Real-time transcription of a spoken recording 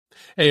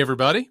Hey,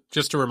 everybody.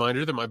 Just a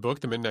reminder that my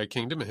book, The Midnight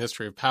Kingdom, A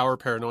History of Power,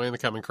 Paranoia, and the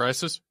Coming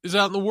Crisis, is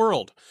out in the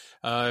world.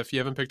 If you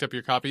haven't picked up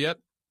your copy yet,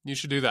 you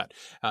should do that.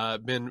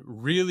 Been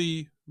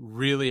really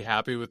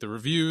happy with the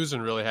reviews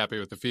and really happy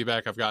with the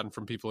feedback I've gotten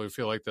from people who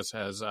feel like this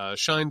has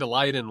shined a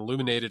light and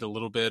illuminated a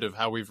little bit of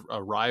how we've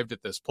arrived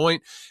at this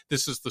point.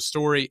 This is the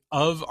story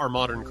of our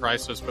modern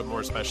crisis, but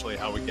more especially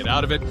how we get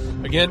out of it.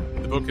 Again,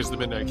 the book is The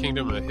Midnight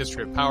Kingdom, A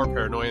History of Power,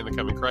 Paranoia, and the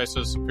Coming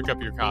Crisis. Pick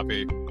up your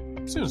copy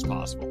as soon as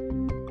possible.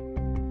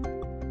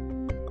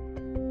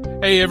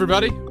 Hey,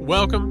 everybody.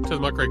 Welcome to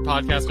the Muckrake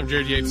Podcast. I'm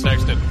Jared Yates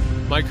Sexton.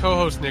 My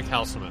co-host, Nick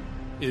Hauselman,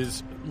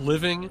 is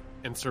living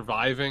and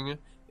surviving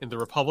in the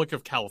Republic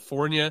of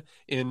California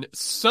in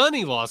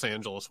sunny Los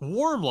Angeles,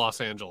 warm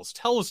Los Angeles.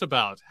 Tell us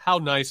about how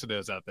nice it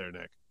is out there,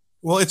 Nick.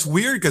 Well, it's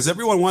weird because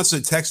everyone wants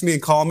to text me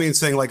and call me and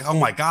saying like, oh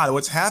my God,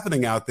 what's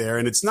happening out there?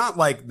 And it's not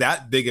like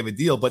that big of a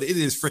deal, but it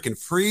is freaking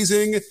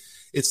freezing.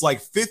 It's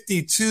like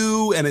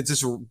 52 and it's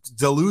just a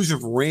deluge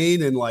of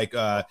rain and like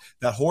that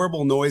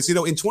horrible noise. You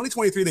know, in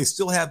 2023, they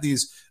still have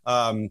these,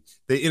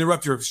 they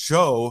interrupt your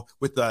show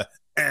with the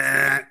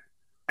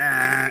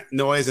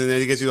noise and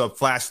then it gives you a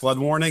flash flood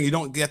warning. You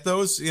don't get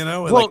those, you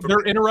know? Well, like,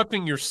 they're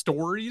interrupting your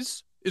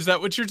stories. Is that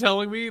what you're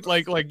telling me?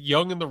 Like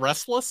Young and the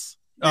Restless?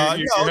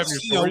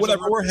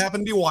 Whatever we're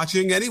happen to be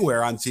watching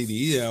anywhere on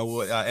TV,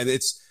 and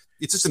it's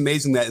just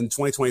amazing that in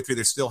 2023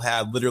 they still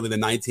have literally the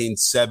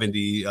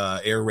 1970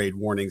 air raid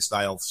warning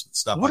style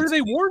stuff. What are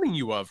they warning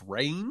you of?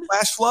 Rain?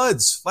 Flash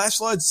floods,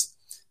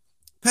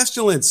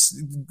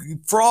 pestilence,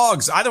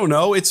 frogs. I don't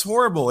know. It's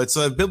horrible. It's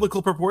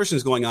biblical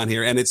proportions going on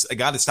here, and I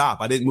got to stop.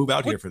 I didn't move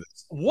out here for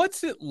this.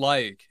 What's it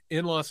like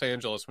in Los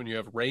Angeles when you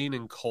have rain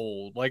and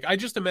cold? Like, I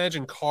just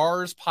imagine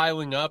cars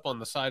piling up on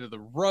the side of the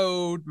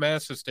road,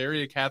 mass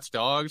hysteria, cats,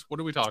 dogs. What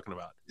are we talking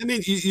about? I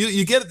mean,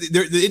 you get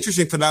the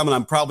interesting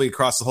phenomenon probably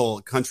across the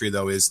whole country,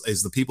 though, is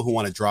the people who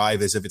want to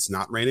drive as if it's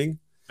not raining.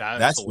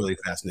 That's really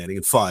fascinating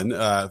and fun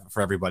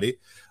for everybody.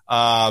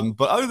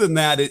 But other than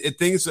that,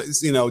 things,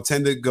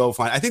 tend to go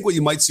fine. I think what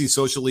you might see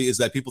socially is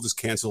that people just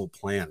cancel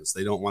plans.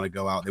 They don't want to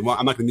go out. I'm not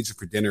going to meet you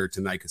for dinner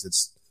tonight because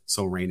it's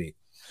so rainy.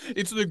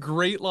 It's the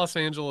great Los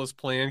Angeles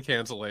plan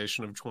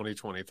cancellation of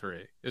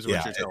 2023 is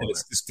what you're telling me.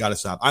 It's got to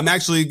stop. I'm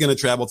actually going to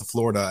travel to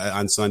Florida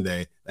on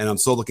Sunday, and I'm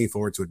so looking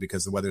forward to it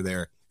because the weather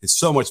there is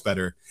so much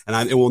better,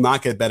 and it will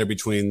not get better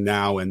between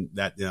now and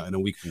that, in a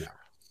week from now.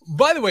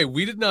 By the way,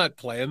 we did not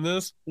plan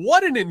this.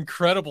 What an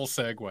incredible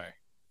segue.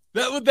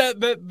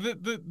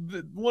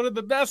 That one of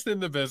the best in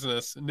the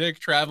business, Nick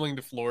traveling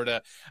to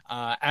Florida,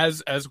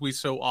 as we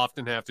so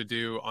often have to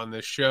do on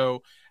this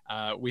show.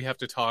 We have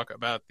to talk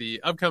about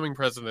the upcoming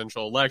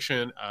presidential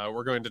election.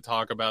 We're going to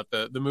talk about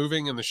the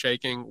moving and the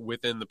shaking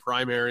within the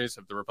primaries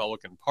of the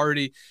Republican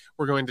Party.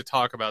 We're going to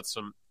talk about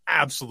some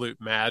absolute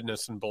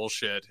madness and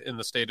bullshit in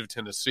the state of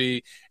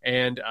Tennessee.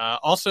 And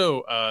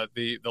also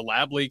the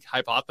lab leak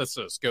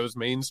hypothesis goes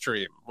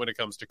mainstream when it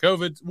comes to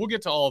COVID. We'll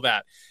get to all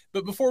that.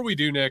 But before we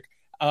do, Nick,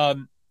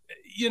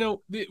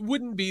 it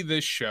wouldn't be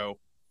this show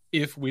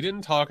if we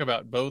didn't talk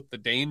about both the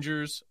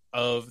dangers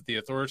of the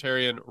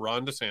authoritarian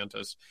Ron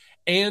DeSantis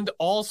and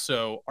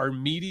also our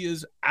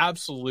media's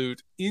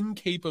absolute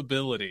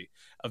incapability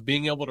of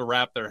being able to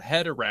wrap their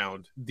head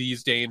around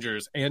these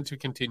dangers and to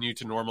continue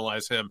to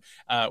normalize him.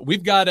 We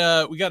got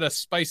a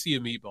spicy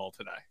meatball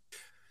today.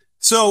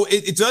 So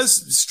it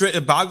does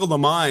boggle the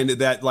mind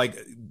that,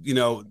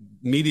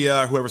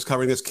 media or whoever's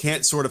covering this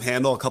can't sort of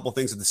handle a couple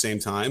things at the same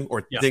time,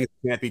 or things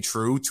can't be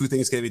true. Two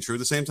things can't be true at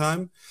the same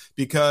time,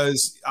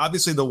 because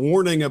obviously the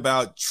warning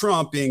about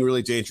Trump being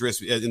really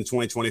dangerous in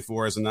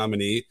 2024 as a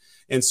nominee,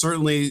 and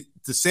certainly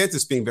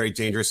DeSantis being very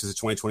dangerous as a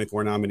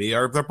 2024 nominee,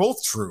 they're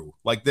both true.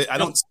 I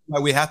don't see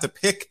why we have to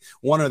pick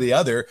one or the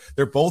other.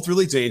 They're both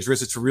really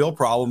dangerous. It's a real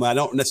problem. I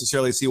don't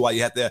necessarily see why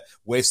you have to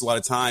waste a lot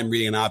of time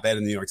reading an op-ed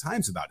in the New York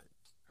Times about it.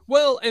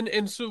 Well,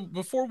 and so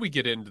before we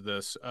get into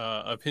this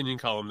opinion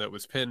column that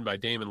was penned by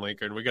Damon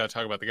Lincoln, we got to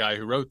talk about the guy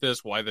who wrote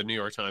this, why the New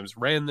York Times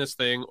ran this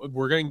thing.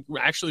 We're going to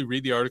actually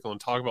read the article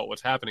and talk about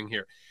what's happening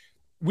here.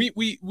 We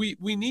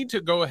need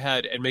to go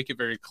ahead and make it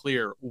very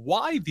clear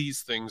why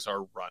these things are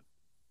run.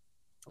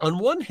 On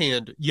one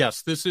hand,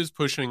 yes, this is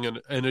pushing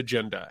an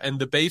agenda. And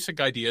the basic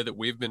idea that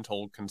we've been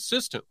told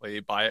consistently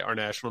by our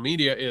national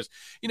media is,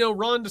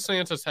 Ron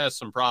DeSantis has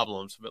some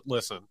problems, but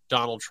listen,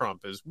 Donald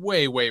Trump is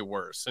way, way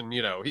worse. And,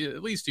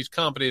 at least he's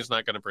competent, he's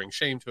not going to bring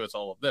shame to us,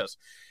 all of this.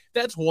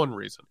 That's one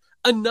reason.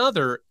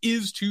 Another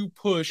is to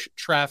push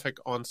traffic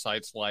on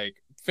sites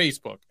like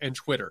Facebook and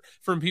Twitter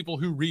from people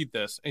who read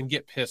this and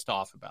get pissed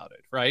off about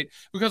it, right?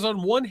 Because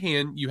on one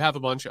hand, you have a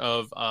bunch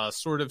of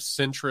sort of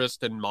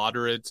centrist and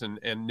moderates and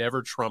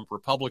never Trump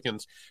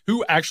Republicans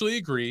who actually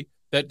agree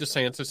that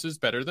DeSantis is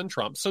better than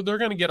Trump. So they're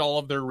going to get all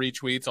of their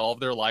retweets, all of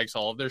their likes,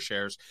 all of their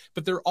shares.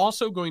 But they're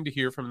also going to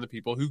hear from the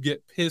people who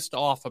get pissed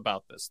off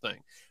about this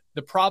thing.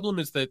 The problem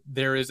is that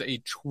there is a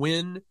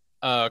twin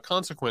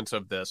consequence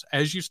of this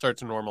as you start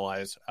to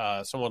normalize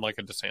someone like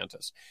a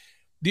DeSantis.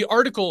 The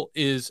article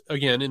is,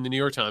 again, in the New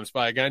York Times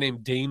by a guy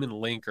named Damon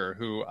Linker,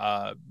 who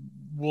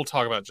we'll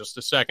talk about in just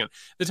a second.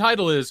 The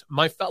title is,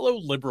 "My Fellow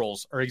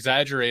Liberals Are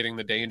Exaggerating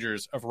the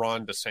Dangers of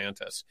Ron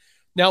DeSantis."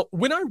 Now,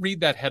 when I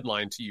read that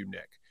headline to you,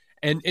 Nick,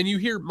 and you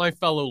hear "my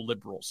fellow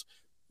liberals,"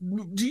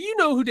 do you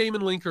know who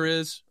Damon Linker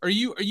is? Are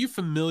you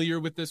familiar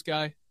with this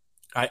guy?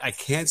 I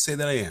can't say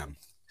that I am.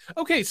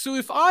 Okay, so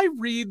if I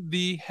read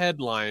the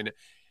headline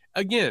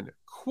again,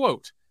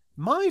 quote,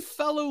 "My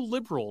fellow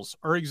liberals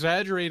are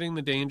exaggerating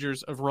the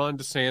dangers of Ron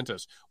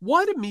DeSantis,"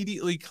 what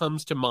immediately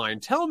comes to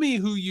mind? Tell me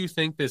who you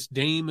think this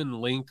Damon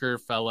Linker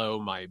fellow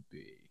might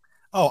be.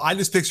 Oh, I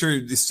just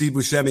picture Steve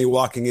Buscemi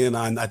walking in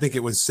on, I think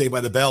it was Saved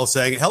by the Bell,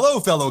 saying, "Hello,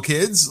 fellow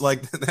kids."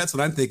 Like, that's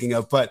what I'm thinking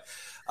of. But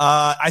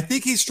I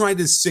think he's trying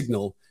to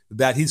signal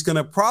that he's going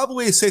to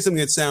probably say something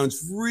that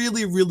sounds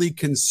really, really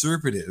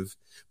conservative.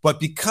 But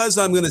because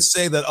I'm going to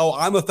say that, oh,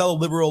 I'm a fellow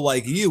liberal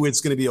like you,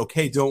 it's going to be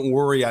okay. Don't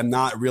worry. I'm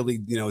not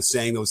really,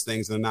 saying those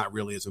things. And they're not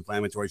really as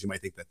inflammatory as you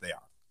might think that they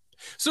are.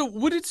 So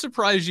would it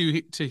surprise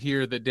you to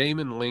hear that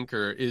Damon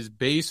Linker is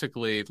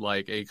basically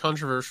like a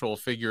controversial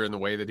figure in the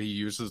way that he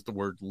uses the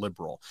word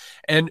liberal?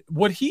 And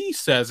what he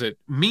says it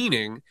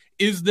meaning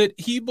is that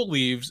he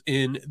believes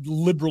in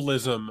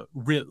liberalism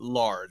writ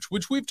large,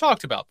 which we've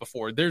talked about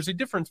before. There's a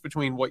difference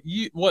between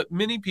what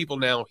many people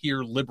now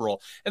hear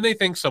liberal, and they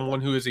think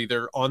someone who is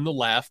either on the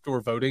left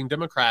or voting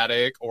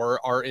Democratic or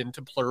are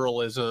into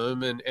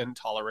pluralism and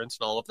tolerance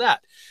and all of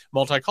that,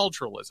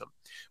 multiculturalism.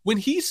 When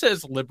he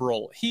says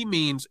liberal, he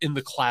means in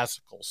the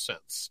classical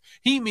sense.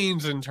 He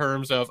means in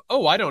terms of,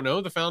 oh, I don't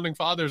know, the founding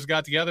fathers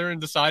got together and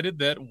decided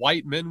that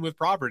white men with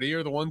property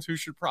are the ones who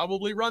should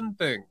probably run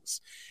things.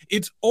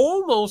 It's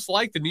almost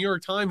like the New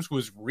York Times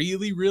was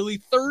really, really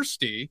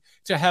thirsty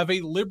to have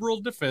a liberal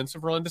defense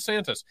of Ron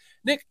DeSantis.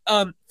 Nick,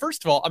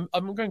 first of all,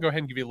 I'm going to go ahead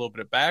and give you a little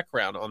bit of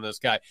background on this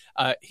guy.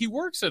 He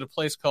works at a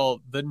place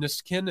called the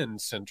Niskanen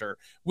Center,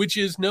 which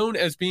is known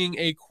as being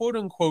a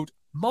quote-unquote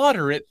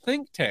moderate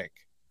think tank.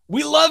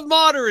 We love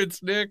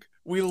moderates, Nick.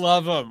 We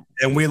love them.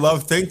 And we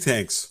love think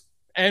tanks.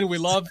 And we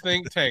love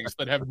think tanks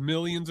that have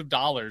millions of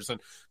dollars.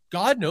 And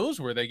God knows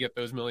where they get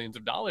those millions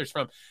of dollars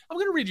from. I'm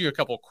going to read you a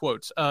couple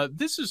quotes.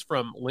 This is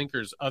from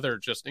Linker's other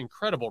just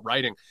incredible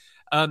writing.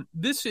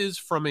 This is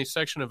from a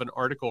section of an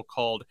article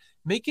called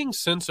 "Making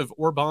Sense of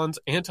Orban's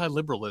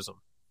Anti-Liberalism."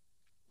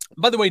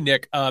 By the way,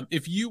 Nick,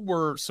 if you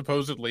were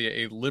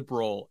supposedly a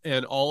liberal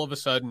and all of a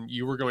sudden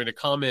you were going to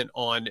comment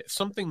on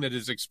something that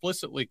is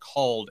explicitly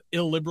called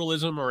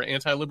illiberalism or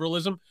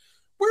anti-liberalism,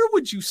 where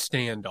would you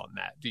stand on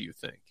that, do you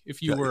think,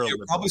 if you were a liberal?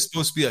 You're probably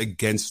supposed to be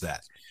against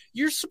that.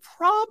 You're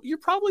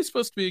probably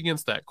supposed to be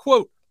against that.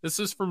 Quote, this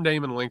is from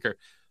Damon Linker.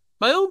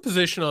 "My own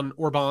position on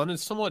Orban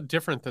is somewhat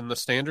different than the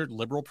standard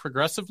liberal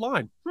progressive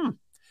line,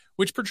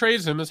 which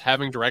portrays him as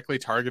having directly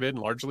targeted and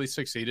largely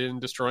succeeded in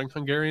destroying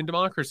Hungarian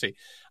democracy.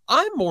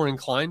 I'm more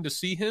inclined to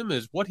see him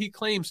as what he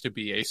claims to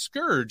be, a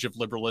scourge of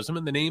liberalism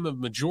in the name of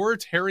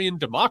majoritarian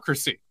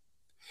democracy.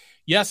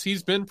 Yes,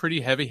 he's been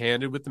pretty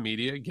heavy-handed with the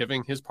media,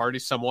 giving his party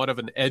somewhat of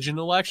an edge in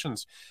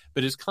elections,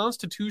 but his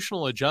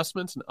constitutional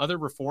adjustments and other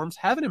reforms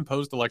haven't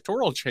imposed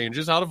electoral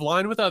changes out of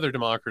line with other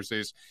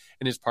democracies,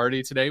 and his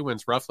party today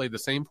wins roughly the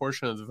same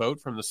portion of the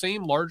vote from the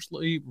same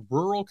largely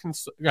rural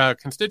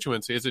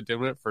constituency as it did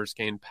when it first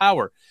gained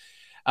power.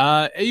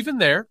 Even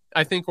there,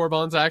 I think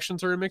Orban's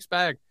actions are a mixed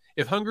bag.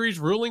 If Hungary's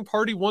ruling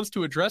party wants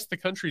to address the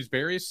country's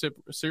very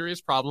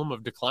serious problem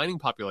of declining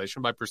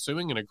population by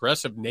pursuing an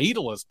aggressive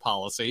natalist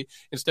policy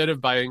instead of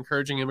by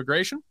encouraging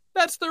immigration,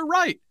 that's their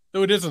right,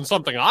 though it isn't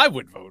something I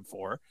would vote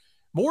for.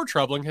 More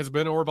troubling has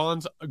been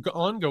Orban's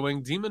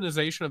ongoing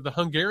demonization of the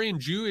Hungarian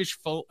Jewish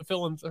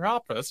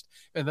philanthropist,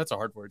 and that's a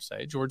hard word to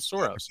say, George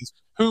Soros,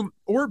 whom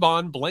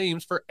Orban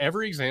blames for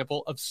every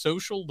example of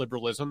social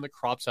liberalism that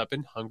crops up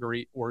in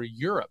Hungary or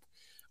Europe.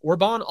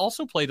 Orban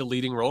also played a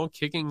leading role in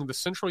kicking the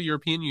Central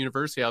European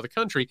University out of the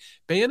country,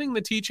 banning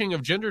the teaching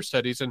of gender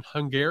studies in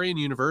Hungarian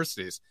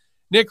universities.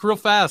 Nick, real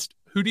fast,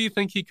 who do you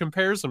think he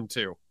compares him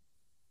to?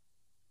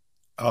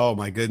 Oh,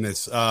 my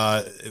goodness.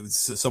 It was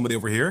somebody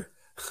over here?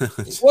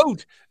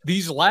 Quote,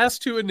 "These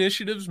last two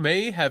initiatives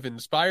may have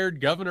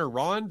inspired Governor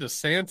Ron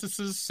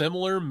DeSantis'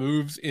 similar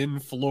moves in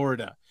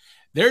Florida."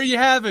 There you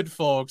have it,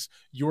 folks.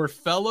 Your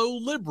fellow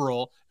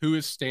liberal who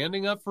is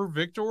standing up for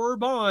Viktor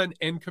Orban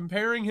and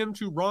comparing him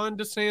to Ron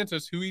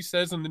DeSantis, who he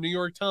says in the New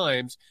York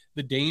Times,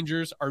 the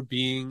dangers are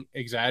being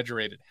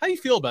exaggerated. How do you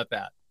feel about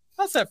that?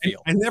 How's that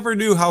feel? I never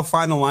knew how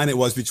fine a line it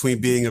was between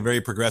being a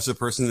very progressive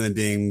person and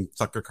being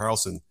Tucker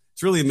Carlson.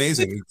 It's really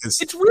amazing.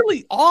 It's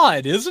really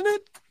odd, isn't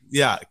it?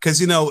 Yeah, because,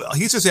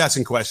 he's just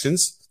asking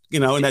questions,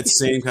 in that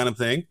same kind of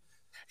thing.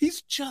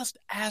 He's just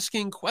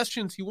asking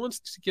questions. He wants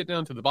to get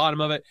down to the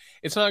bottom of it.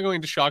 It's not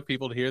going to shock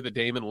people to hear that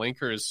Damon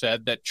Linker has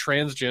said that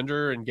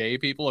transgender and gay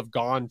people have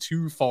gone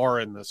too far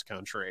in this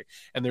country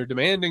and they're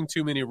demanding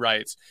too many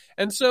rights.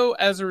 And so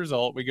as a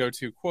result, we go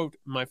to, quote,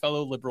 "My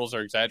fellow liberals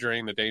are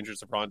exaggerating the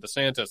dangers of Ron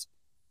DeSantis."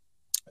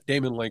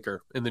 Damon Linker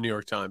in the New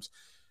York Times.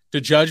 To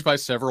judge by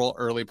several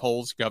early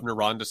polls, Governor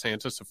Ron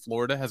DeSantis of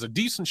Florida has a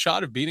decent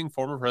shot of beating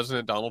former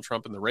President Donald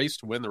Trump in the race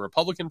to win the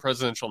Republican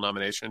presidential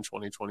nomination in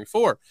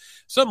 2024.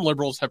 Some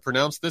liberals have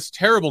pronounced this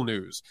terrible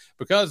news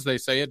because they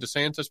say a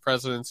DeSantis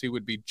presidency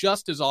would be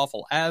just as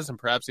awful as, and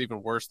perhaps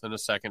even worse than, a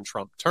second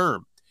Trump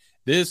term.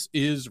 This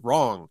is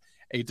wrong.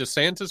 A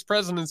DeSantis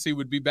presidency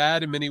would be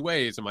bad in many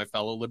ways, and my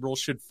fellow liberals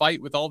should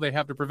fight with all they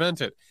have to prevent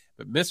it.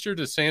 But Mr.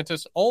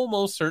 DeSantis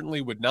almost certainly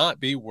would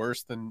not be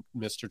worse than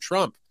Mr.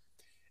 Trump.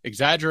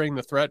 Exaggerating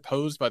the threat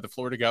posed by the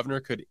Florida governor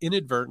could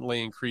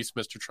inadvertently increase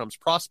Mr. Trump's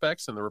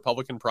prospects in the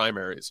Republican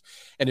primaries.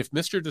 And if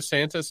Mr.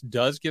 DeSantis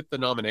does get the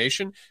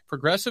nomination,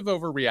 progressive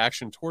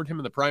overreaction toward him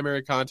in the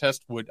primary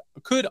contest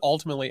could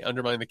ultimately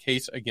undermine the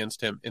case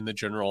against him in the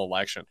general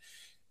election.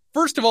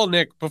 First of all,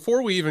 Nick,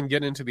 before we even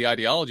get into the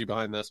ideology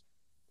behind this,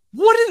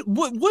 what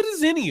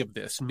does any of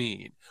this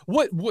mean?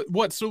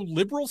 What? So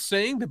liberals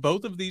saying that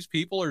both of these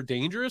people are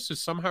dangerous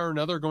is somehow or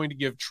another going to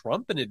give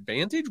Trump an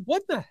advantage?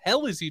 What the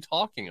hell is he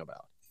talking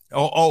about?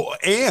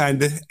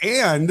 And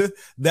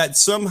that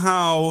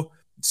somehow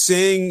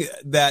saying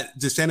that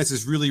DeSantis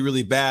is really,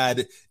 really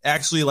bad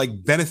actually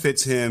like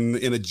benefits him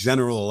in a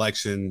general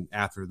election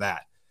after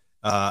that.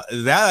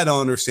 That I don't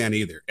understand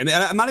either. And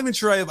I'm not even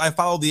sure I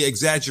follow the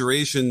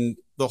exaggeration,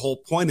 the whole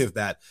point of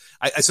that.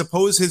 I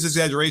suppose his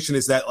exaggeration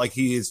is that like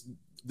he is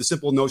the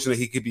simple notion that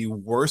he could be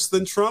worse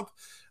than Trump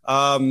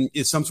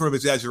is some sort of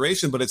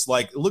exaggeration. But it's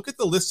like, look at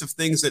the list of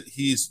things that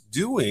he's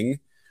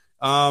doing.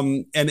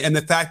 And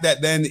the fact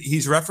that then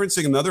he's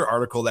referencing another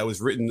article that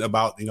was written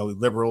about,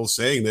 liberals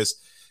saying this.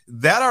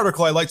 That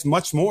article I liked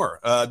much more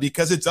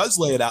because it does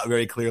lay it out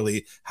very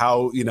clearly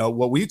how,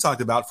 what we've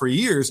talked about for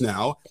years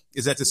now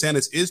is that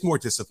DeSantis is more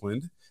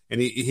disciplined and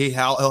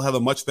he'll have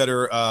a much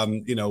better,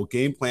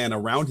 game plan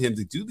around him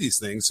to do these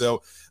things.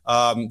 So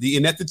the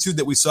ineptitude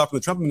that we saw from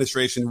the Trump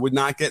administration would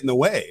not get in the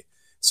way.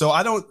 So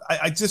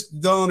I just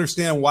don't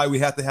understand why we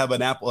have to have a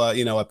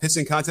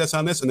pissing contest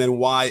on this, and then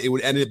why it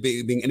would end up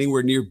being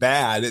anywhere near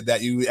bad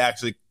that you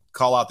actually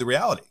call out the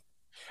reality.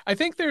 I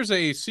think there's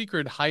a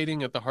secret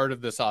hiding at the heart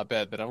of this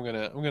op-ed that I'm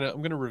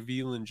gonna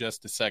reveal in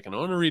just a second. I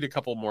want to read a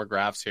couple more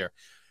graphs here.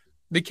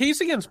 The case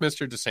against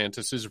Mr.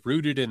 DeSantis is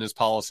rooted in his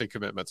policy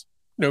commitments.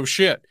 No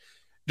shit.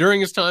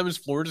 During his time as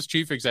Florida's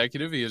chief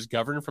executive, he has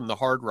governed from the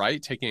hard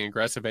right, taking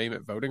aggressive aim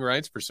at voting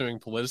rights, pursuing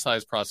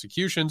politicized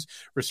prosecutions,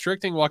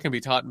 restricting what can be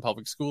taught in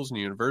public schools and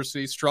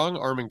universities,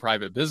 strong-arming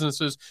private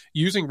businesses,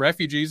 using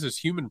refugees as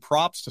human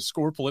props to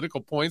score political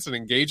points, and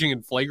engaging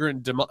in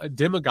flagrant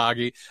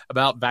demagoguery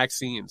about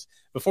vaccines.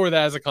 Before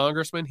that, as a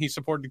congressman, he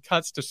supported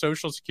cuts to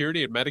Social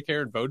Security and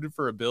Medicare and voted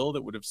for a bill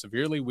that would have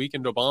severely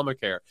weakened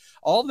Obamacare.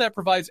 All of that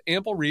provides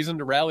ample reason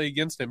to rally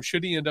against him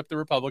should he end up the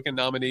Republican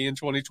nominee in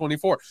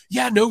 2024.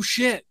 Yeah, no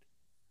shit.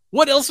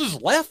 What else is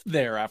left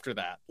there after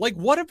that? Like,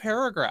 what a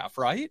paragraph,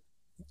 right?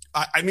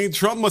 I mean,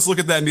 Trump must look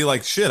at that and be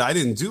like, shit, I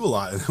didn't do a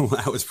lot when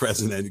I was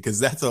president, because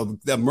that's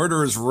a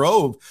murderer's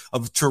row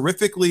of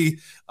terrifically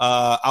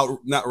not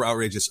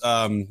outrageous.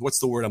 What's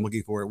the word I'm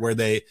looking for? Where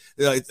they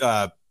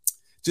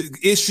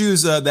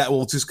issues that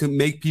will just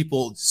make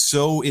people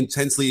so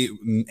intensely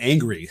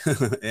angry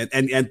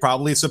and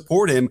probably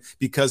support him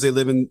because they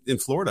live in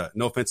Florida.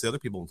 No offense to other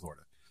people in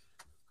Florida.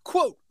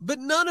 Quote, but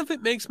none of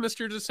it makes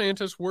Mr.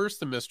 DeSantis worse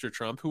than Mr.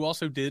 Trump, who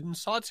also did and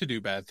sought to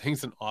do bad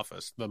things in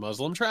office. The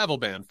Muslim travel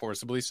ban,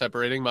 forcibly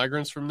separating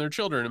migrants from their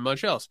children, and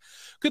much else.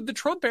 Could the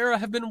Trump era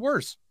have been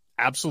worse?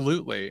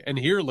 Absolutely. And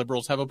here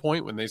liberals have a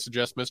point when they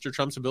suggest Mr.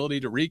 Trump's ability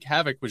to wreak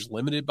havoc was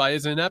limited by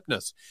his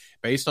ineptness.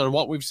 Based on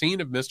what we've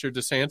seen of Mr.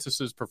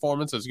 DeSantis'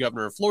 performance as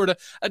governor of Florida,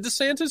 a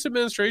DeSantis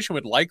administration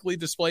would likely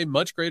display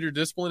much greater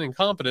discipline and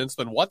competence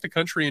than what the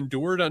country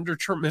endured under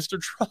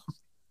Mr. Trump.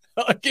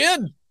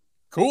 Again,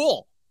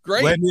 cool.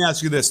 Great. Let me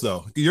ask you this,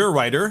 though. You're a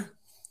writer.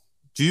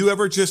 Do you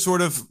ever just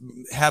sort of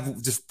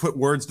just put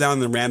words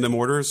down in random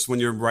orders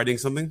when you're writing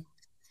something?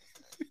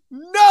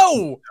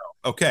 No.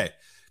 Okay.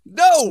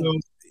 No. So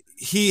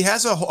he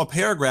has a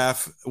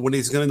paragraph when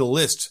he's going to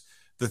list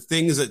the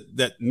things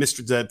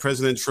that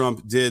President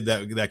Trump did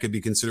that could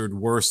be considered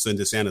worse than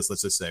DeSantis,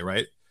 let's just say,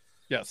 right?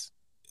 Yes.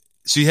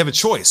 So you have a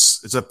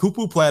choice. It's a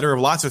poo-poo platter of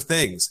lots of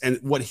things. And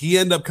what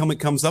he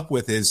comes up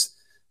with is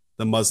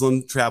the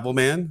Muslim travel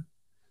ban,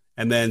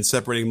 and then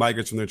separating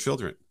migrants from their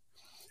children.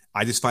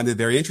 I just find it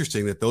very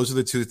interesting that those are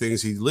the two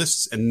things he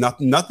lists and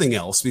nothing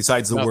else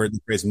besides the word,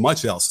 the phrase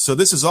much else. So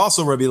this is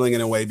also revealing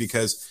in a way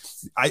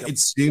because it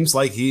seems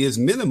like he is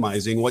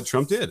minimizing what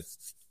Trump did.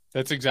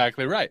 That's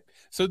exactly right.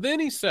 So then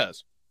he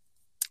says,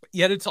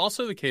 yet it's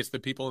also the case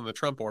that people in the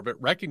Trump orbit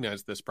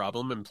recognize this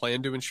problem and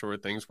plan to ensure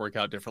things work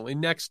out differently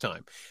next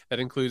time. That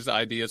includes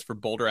ideas for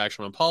bolder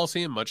action on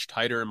policy and much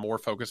tighter and more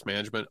focused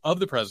management of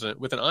the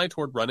president with an eye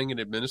toward running an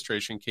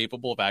administration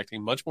capable of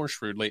acting much more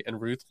shrewdly and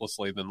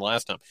ruthlessly than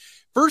last time.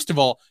 First of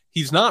all,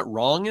 he's not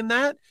wrong in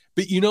that,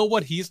 but you know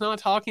what he's not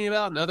talking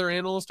about and other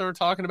analysts aren't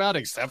talking about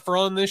except for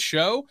on this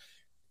show?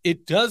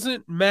 It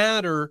doesn't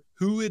matter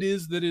who it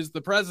is that is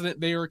the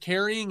president. They are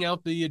carrying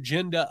out the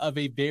agenda of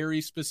a very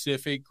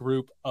specific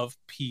group of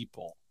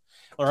people.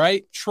 All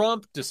right.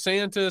 Trump,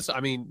 DeSantis, I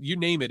mean, you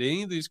name it,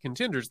 any of these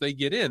contenders, they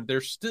get in.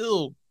 They're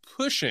still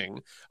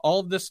pushing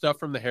all of this stuff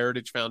from the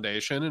Heritage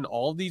Foundation and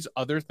all these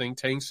other think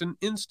tanks and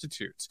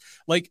institutes.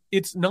 Like,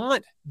 it's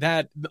not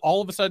that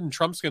all of a sudden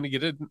Trump's going to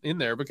get in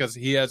there because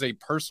he has a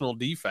personal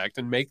defect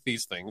and make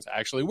these things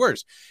actually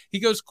worse.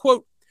 He goes,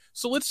 quote,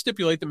 "So let's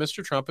stipulate that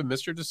Mr. Trump and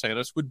Mr.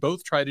 DeSantis would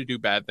both try to do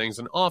bad things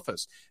in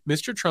office.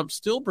 Mr. Trump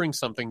still brings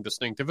something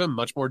distinctive and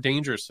much more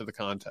dangerous to the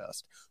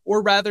contest,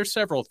 or rather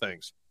several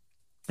things.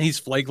 He's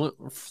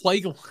flagrantly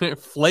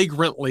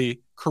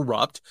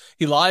corrupt.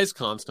 He lies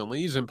constantly.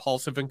 He's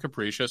impulsive and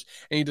capricious,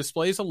 and he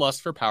displays a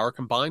lust for power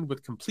combined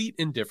with complete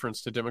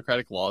indifference to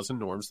democratic laws and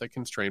norms that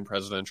constrain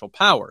presidential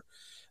power.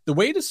 The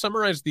way to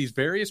summarize these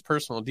various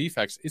personal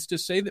defects is to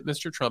say that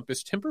Mr. Trump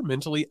is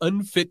temperamentally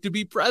unfit to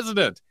be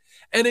president."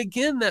 And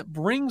again, that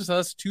brings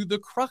us to the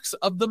crux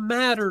of the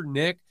matter,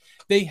 Nick.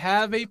 They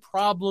have a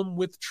problem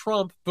with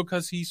Trump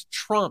because he's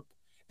Trump.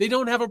 They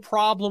don't have a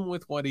problem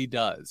with what he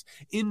does.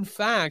 In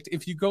fact,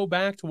 if you go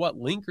back to what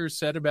Linker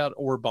said about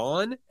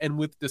Orban and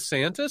with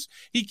DeSantis,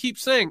 he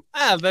keeps saying,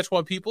 that's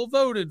what people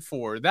voted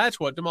for. That's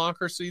what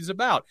democracy is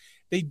about.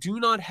 They do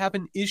not have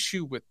an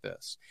issue with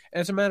this.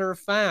 As a matter of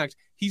fact,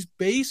 he's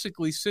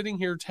basically sitting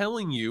here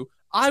telling you,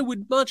 I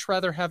would much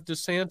rather have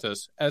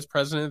DeSantis as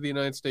president of the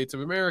United States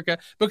of America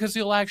because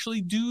he'll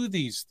actually do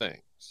these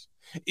things.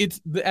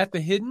 It's at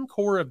the hidden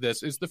core of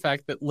this is the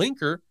fact that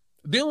Linker,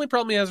 the only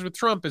problem he has with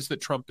Trump is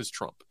that Trump is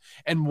Trump.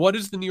 And what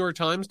is the New York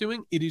Times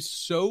doing? It is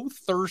so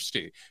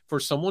thirsty for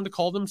someone to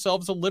call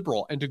themselves a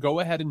liberal and to go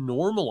ahead and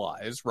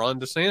normalize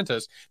Ron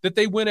DeSantis that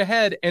they went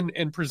ahead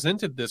and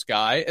presented this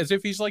guy as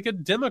if he's like a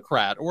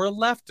Democrat or a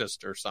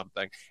leftist or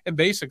something. And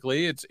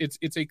basically,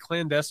 it's a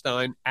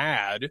clandestine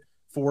ad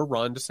for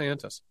Ron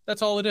DeSantis.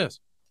 That's all it is.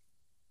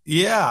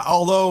 Yeah,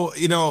 although,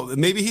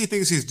 maybe he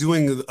thinks he's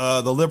doing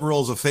the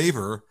liberals a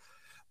favor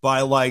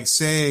by like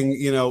saying,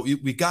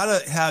 you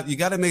got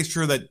to make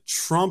sure that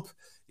Trump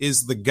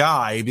is the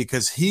guy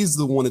because he's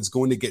the one that's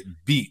going to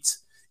get beat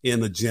in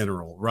the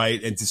general,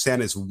 right? And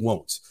DeSantis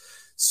won't.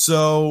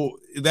 So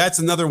that's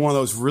another one of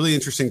those really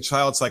interesting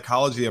child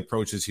psychology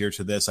approaches here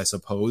to this, I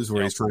suppose,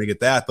 where he's trying to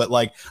get that. But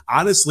like,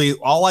 honestly,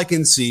 all I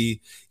can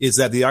see is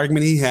that the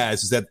argument he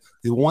has is that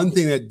the one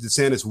thing that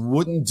DeSantis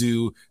wouldn't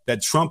do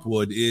that Trump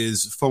would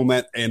is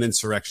foment an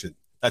insurrection.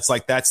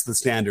 That's the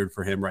standard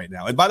for him right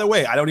now. And by the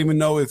way, I don't even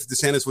know if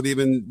DeSantis would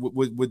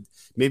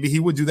maybe he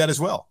would do that as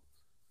well.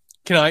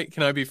 Can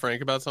I be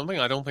frank about something?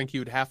 I don't think he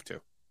would have to.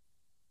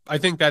 I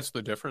think that's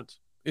the difference.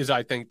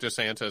 I think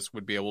DeSantis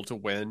would be able to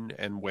win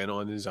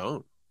on his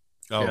own.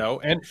 Oh.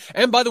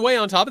 And by the way,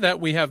 on top of that,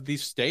 we have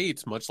these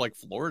states, much like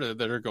Florida,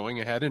 that are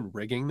going ahead and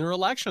rigging their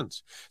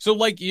elections. So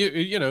like,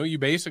 you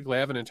basically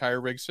have an entire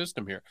rigged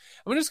system here.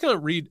 I'm just going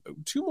to read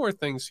two more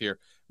things here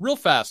real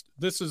fast.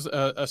 This is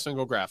a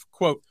single graph.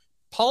 Quote,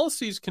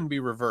 "Policies can be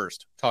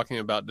reversed," talking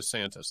about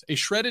DeSantis. "A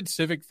shredded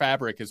civic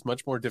fabric is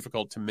much more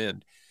difficult to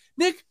mend."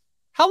 Nick,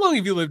 how long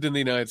have you lived in the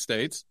United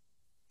States?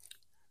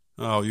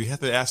 Oh, you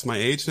have to ask my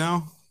age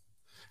now?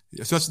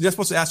 You're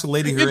supposed to ask a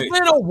lady her age. It's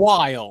been a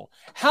while.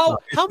 How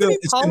many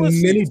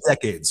policies? Been many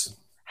decades.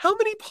 How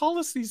many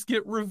policies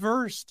get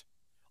reversed?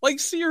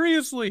 Like,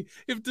 seriously,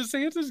 if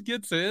DeSantis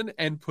gets in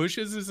and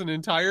pushes his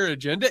entire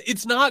agenda,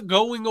 it's not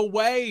going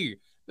away.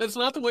 That's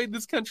not the way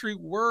this country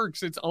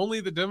works. It's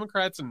only the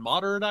Democrats and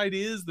moderate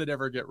ideas that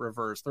ever get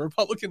reversed. The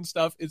Republican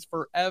stuff is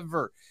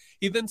forever.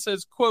 He then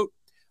says, quote,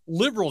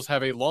 "Liberals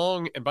have a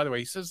long," and by the way,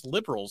 he says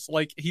liberals,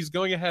 like he's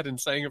going ahead and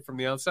saying it from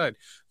the outside.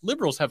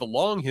 "Liberals have a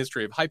long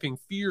history of hyping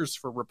fears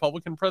for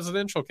Republican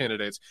presidential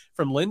candidates,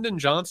 from Lyndon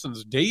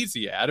Johnson's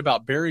Daisy ad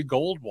about Barry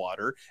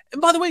Goldwater."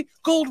 And by the way,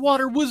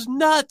 Goldwater was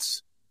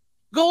nuts.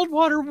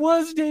 Goldwater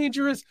was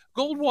dangerous.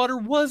 Goldwater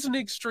was an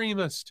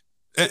extremist.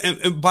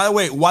 And by the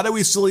way, why do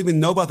we still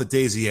even know about the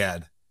Daisy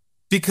ad?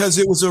 Because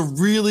it was a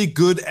really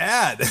good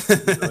ad.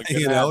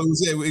 It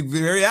was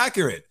very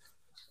accurate.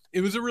 It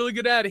was a really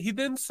good ad. He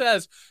then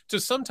says, to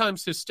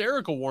sometimes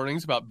hysterical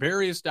warnings about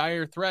various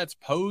dire threats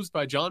posed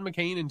by John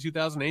McCain in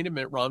 2008 and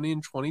Mitt Romney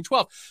in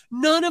 2012.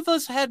 None of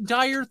us had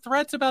dire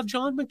threats about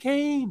John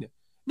McCain.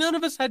 None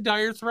of us had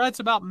dire threats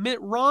about Mitt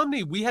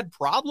Romney. We had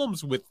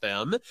problems with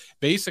them,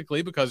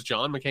 basically because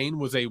John McCain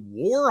was a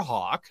war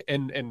hawk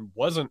and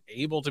wasn't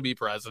able to be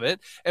president,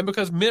 and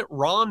because Mitt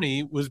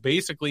Romney was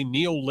basically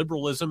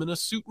neoliberalism in a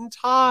suit and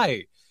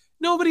tie.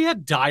 Nobody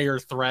had dire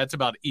threats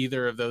about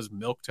either of those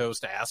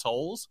milquetoast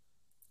assholes.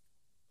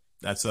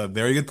 That's a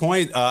very good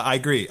point. I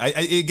agree.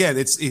 Again,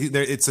 it's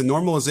a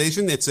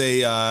normalization. It's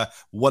a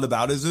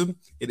whataboutism.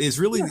 It is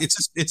really,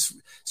 it's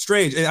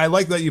strange. And I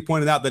like that you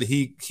pointed out that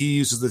he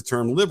uses the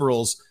term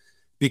liberals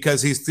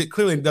because he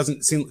clearly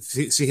doesn't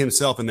see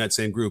himself in that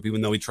same group,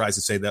 even though he tries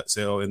to say that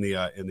so in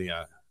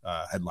the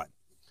headline.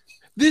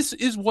 This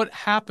is what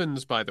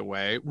happens, by the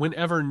way,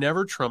 whenever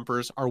never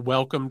Trumpers are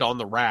welcomed on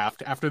the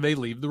raft after they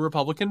leave the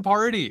Republican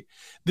Party.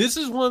 This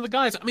is one of the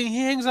guys. I mean, he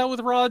hangs out with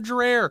Rod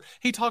Dreher.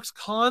 He talks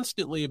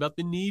constantly about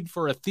the need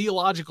for a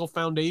theological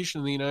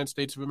foundation in the United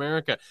States of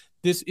America.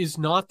 This is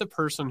not the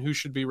person who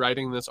should be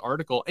writing this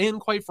article. And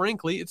quite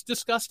frankly, it's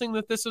disgusting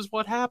that this is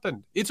what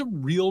happened. It's a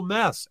real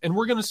mess. And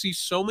we're going to see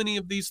so many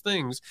of these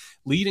things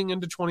leading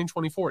into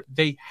 2024.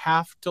 They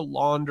have to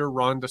launder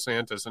Ron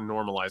DeSantis and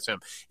normalize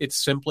him. It's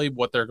simply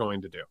what they're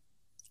going to do.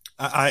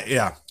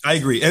 I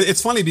agree. And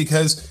it's funny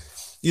because,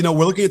 we're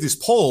looking at these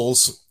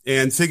polls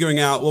and figuring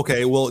out,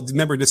 okay, well,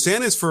 remember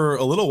DeSantis for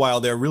a little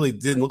while there really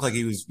didn't look like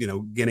he was,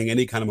 getting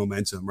any kind of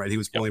momentum, right? He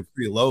was polling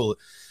pretty low.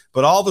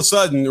 But all of a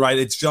sudden, right,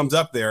 it's jumped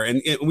up there.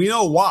 And we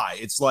know why.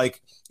 It's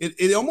like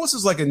it almost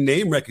is like a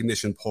name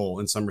recognition poll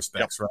in some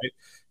respects, right?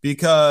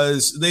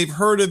 Because they've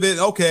heard of it.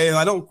 Okay, and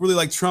I don't really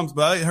like Trump,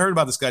 but I heard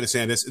about this guy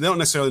DeSantis. And they don't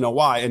necessarily know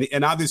why.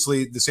 And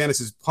obviously, DeSantis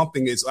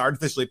is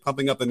artificially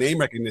pumping up the name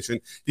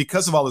recognition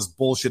because of all this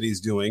bullshit he's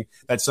doing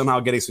that's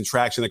somehow getting some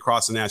traction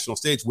across the national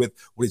stage with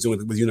what he's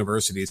doing with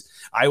universities.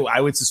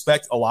 I would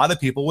suspect a lot of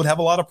people would have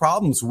a lot of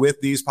problems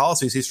with these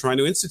policies he's trying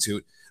to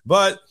institute.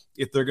 But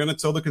if they're going to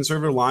toe the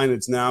conservative line,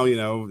 it's now,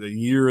 a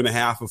year and a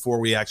half before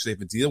we actually have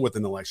to deal with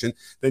an election,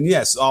 then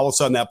yes, all of a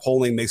sudden that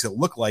polling makes it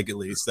look like at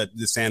least that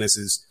DeSantis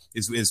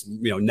is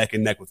neck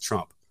and neck with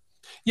Trump.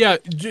 Yeah,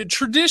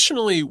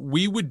 traditionally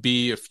we would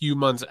be a few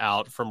months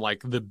out from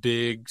like the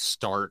big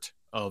start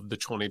of the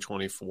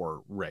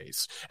 2024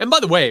 race. And by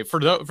the way, for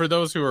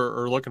those who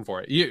are looking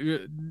for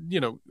it,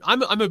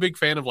 I'm a big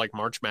fan of like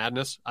March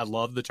Madness. I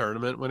love the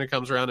tournament when it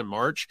comes around in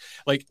March.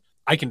 Like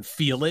I can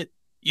feel it.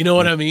 You know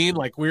what I mean?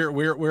 Like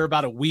we're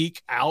about a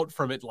week out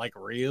from it, like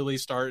really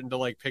starting to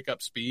like pick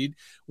up speed.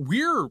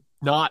 We're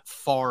not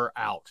far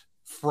out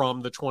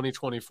from the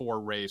 2024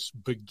 race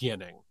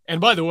beginning.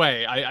 And by the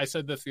way, I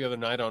said this the other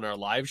night on our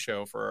live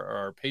show for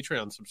our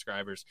Patreon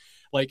subscribers.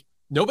 Like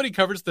nobody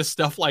covers this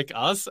stuff like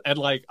us, and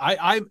like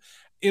I'm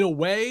in a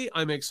way,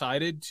 I'm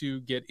excited to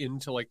get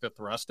into like the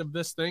thrust of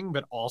this thing,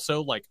 but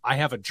also like I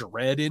have a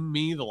dread in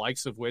me, the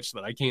likes of which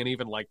that I can't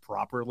even like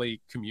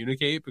properly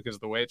communicate because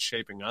of the way it's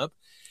shaping up.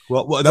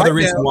 Well, another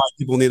reason why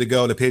people need to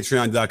go to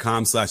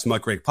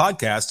patreon.com/muckrake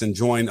podcast and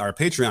join our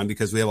Patreon,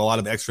 because we have a lot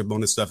of extra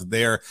bonus stuff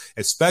there,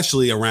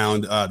 especially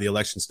around the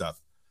election stuff.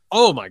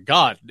 Oh my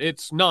God,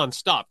 it's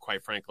nonstop,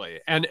 quite frankly.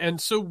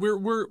 And so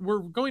we're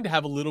going to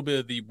have a little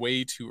bit of the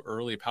way too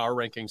early power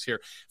rankings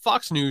here.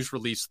 Fox News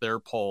released their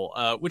poll,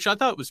 which I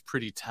thought was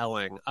pretty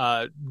telling.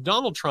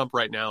 Donald Trump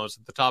right now is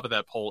at the top of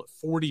that poll at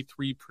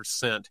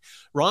 43%.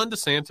 Ron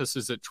DeSantis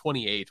is at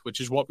 28%,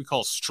 which is what we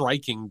call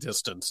striking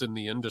distance in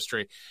the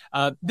industry.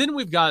 Then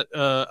we've got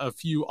a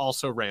few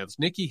also rans.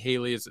 Nikki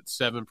Haley is at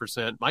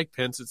 7%, Mike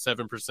Pence at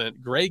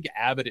 7%, Greg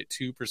Abbott at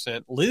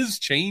 2%, Liz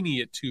Cheney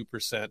at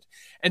 2%.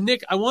 And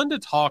Nick, I wanted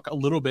to talk a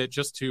little bit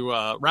just to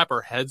wrap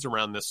our heads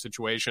around this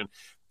situation.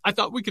 I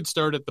thought we could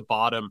start at the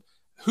bottom.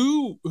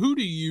 Who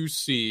do you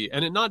see,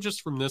 and not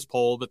just from this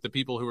poll, but the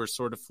people who are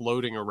sort of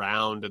floating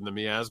around in the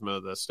miasma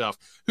of this stuff,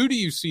 who do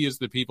you see as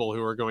the people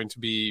who are going to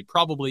be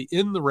probably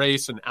in the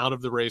race and out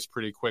of the race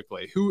pretty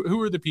quickly? Who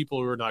are the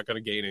people who are not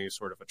going to gain any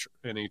sort of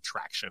any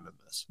traction in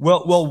this?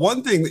 Well,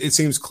 one thing it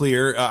seems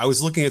clear. I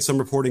was looking at some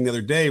reporting the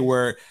other day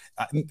where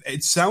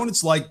it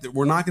sounds like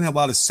we're not going to have a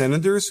lot of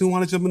senators who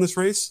want to jump in this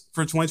race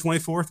for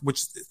 2024,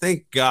 which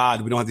thank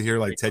God we don't have to hear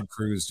like Ted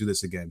Cruz do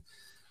this again.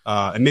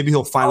 And maybe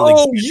he'll finally.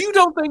 Oh, you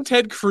don't think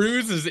Ted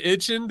Cruz is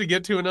itching to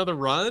get to another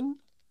run?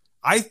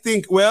 I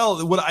think, well,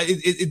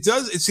 it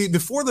does. See,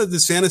 before the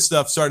DeSantis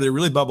stuff started to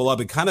really bubble up,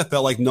 it kind of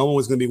felt like no one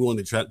was going to be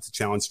willing to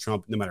challenge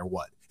Trump no matter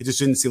what. It just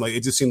didn't seem like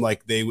it just seemed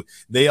like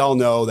they all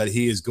know that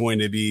he is going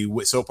to be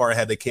so far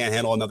ahead they can't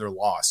handle another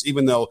loss.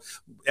 Even though,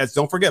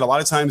 don't forget, a lot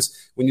of times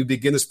when you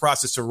begin this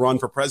process to run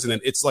for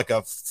president, it's like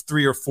a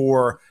 3 or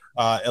 4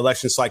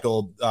 election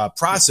cycle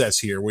process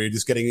here where you're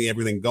just getting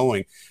everything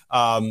going.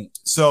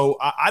 So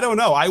I don't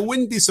know. I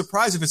wouldn't be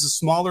surprised if it's a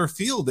smaller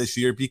field this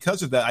year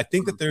because of that. I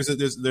think that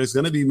there's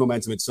going to be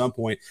momentum at some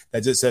point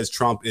that just says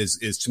Trump is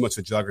too much of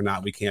a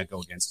juggernaut. We can't go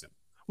against him.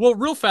 Well,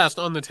 real fast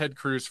on the Ted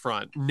Cruz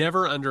front,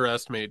 never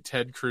underestimate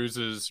Ted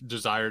Cruz's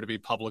desire to be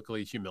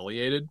publicly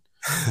humiliated.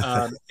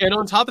 And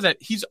on top of that,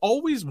 he's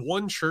always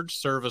one church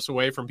service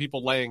away from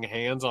people laying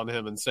hands on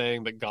him and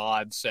saying that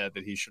God said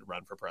that he should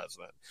run for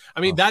president.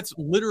 I mean, that's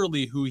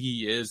literally who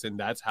he is, and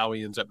that's how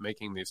he ends up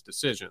making these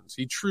decisions.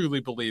 He truly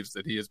believes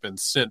that he has been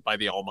sent by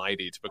the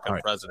Almighty to become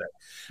president.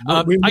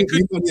 We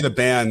don't need a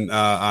ban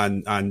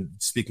on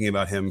speaking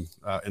about him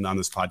and on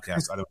this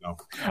podcast. I don't know.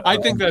 I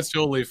think that's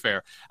totally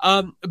fair.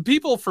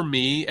 People, for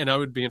me, and I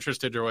would be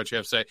interested to hear what you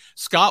have to say,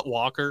 Scott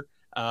Walker,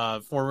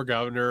 former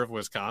governor of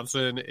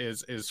Wisconsin,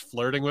 is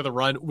flirting with a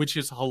run, which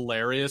is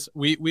hilarious.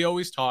 We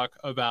always talk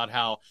about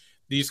how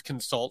these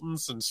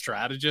consultants and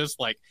strategists,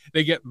 like,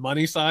 they get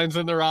money signs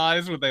in their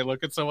eyes when they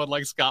look at someone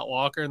like Scott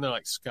Walker, and they're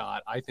like,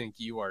 Scott, I think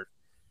you are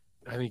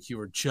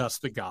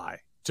just the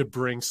guy. to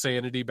bring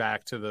sanity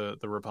back to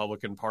the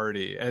Republican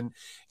Party. And,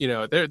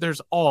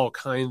 there's all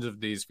kinds of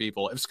these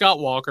people. If Scott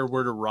Walker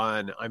were to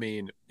run, I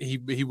mean,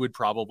 he would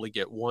probably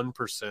get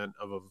 1%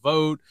 of a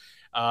vote.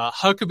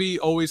 Huckabee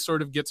always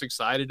sort of gets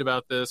excited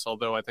about this,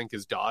 although I think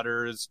his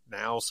daughter is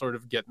now sort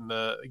of getting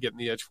the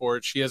itch for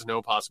it. She has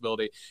no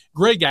possibility.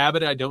 Greg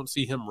Abbott, I don't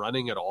see him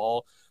running at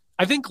all.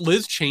 I think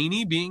Liz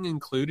Cheney being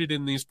included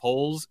in these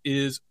polls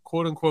is,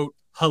 quote unquote,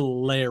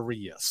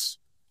 hilarious.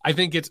 I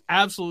think it's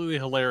absolutely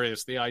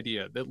hilarious, the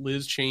idea that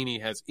Liz Cheney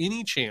has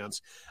any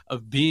chance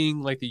of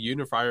being like the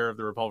unifier of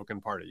the Republican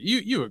Party.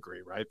 You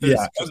agree, right?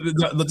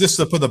 Just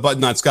to put the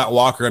button on Scott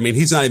Walker, I mean,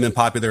 he's not even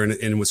popular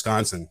in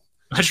Wisconsin.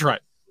 That's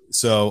right.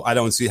 So I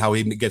don't see how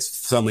he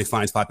suddenly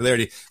finds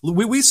popularity.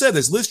 We said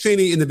this. Liz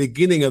Cheney in the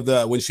beginning of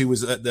when she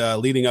was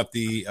leading up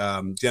the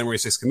January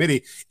 6th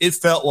committee, it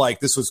felt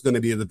like this was going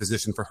to be the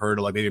position for her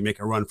to like maybe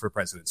make a run for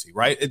presidency,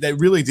 right? It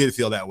really did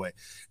feel that way.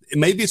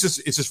 Maybe it's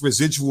just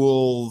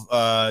residual,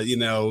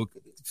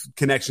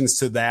 connections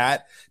to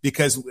that,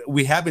 because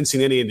we haven't seen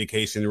any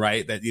indication,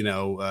 right,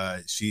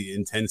 that she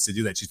intends to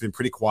do that. She's been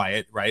pretty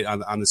quiet, right,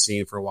 on the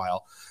scene for a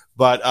while,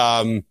 but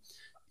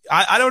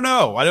I don't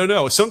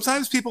know.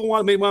 Sometimes people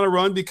may want to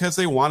run because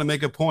they want to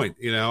make a point.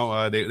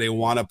 They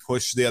want to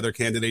push the other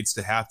candidates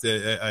to have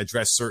to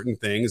address certain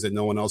things that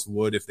no one else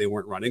would if they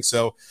weren't running.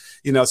 So,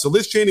 so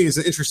Liz Cheney is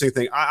an interesting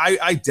thing.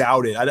 I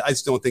doubt it. I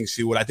just don't think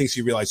she would. I think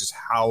she realized just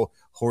how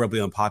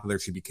horribly unpopular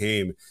she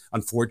became,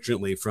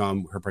 unfortunately,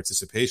 from her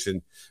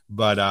participation.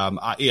 But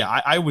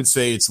I would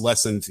say it's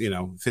less than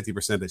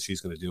 50% that she's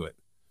going to do it.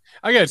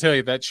 I gotta tell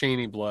you, that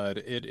Cheney blood,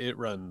 it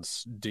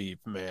runs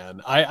deep,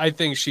 man. I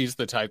think she's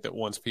the type that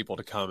wants people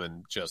to come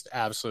and just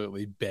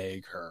absolutely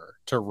beg her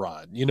to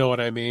run. You know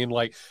what I mean?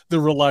 Like the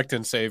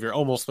reluctant savior,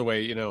 almost the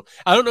way,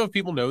 I don't know if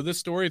people know this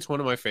story. It's one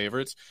of my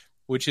favorites,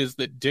 which is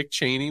that Dick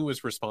Cheney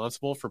was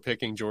responsible for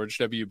picking George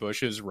W.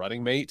 Bush's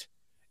running mate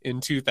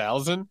in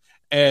 2000,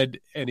 and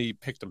he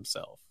picked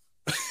himself.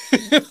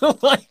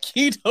 Like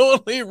he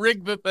totally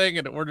rigged the thing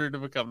in order to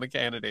become the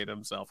candidate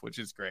himself, which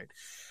is great.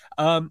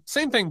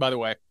 Same thing, by the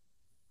way.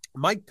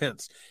 Mike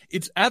Pence.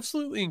 It's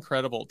absolutely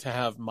incredible to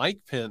have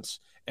Mike Pence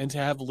and to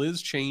have Liz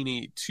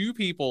Cheney, two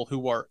people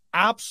who are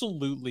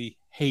absolutely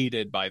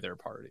hated by their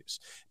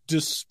parties,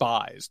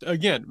 despised.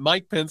 Again,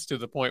 Mike Pence to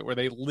the point where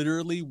they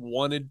literally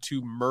wanted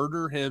to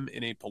murder him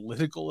in a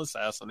political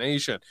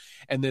assassination,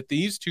 and that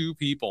these two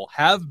people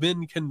have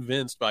been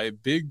convinced by a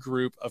big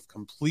group of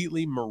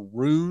completely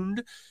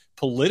marooned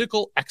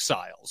political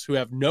exiles who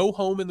have no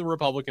home in the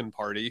Republican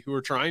Party, who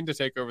are trying to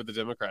take over the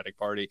Democratic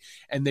Party.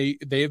 And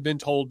they have been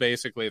told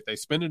basically if they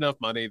spend enough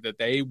money that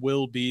they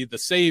will be the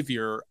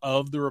savior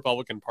of the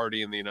Republican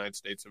Party in the United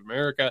States of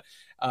America.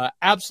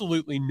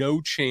 Absolutely no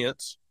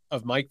chance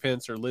of Mike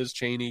Pence or Liz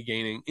Cheney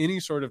gaining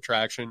any sort of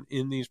traction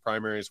in these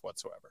primaries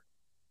whatsoever.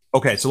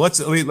 Okay, so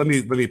let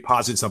me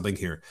posit something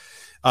here.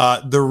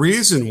 The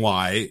reason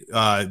why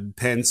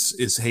Pence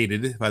is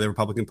hated by the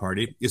Republican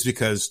Party is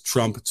because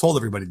Trump told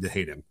everybody to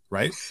hate him,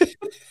 right?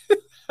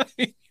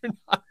 You're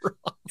not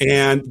wrong.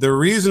 And the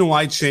reason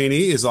why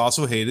Cheney is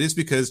also hated is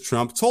because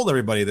Trump told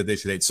everybody that they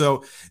should hate.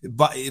 So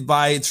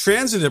by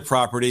transitive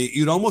property,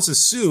 you'd almost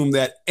assume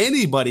that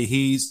anybody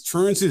he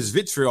turns his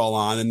vitriol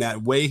on in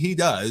that way he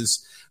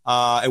does,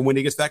 and when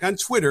he gets back on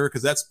Twitter,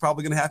 because that's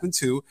probably going to happen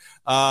too,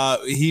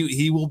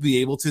 he will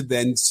be able to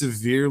then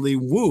severely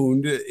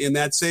wound in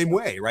that same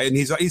way, right? And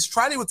he's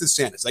tried it with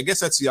DeSantis. I guess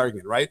that's the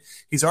argument, right?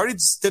 He's already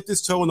dipped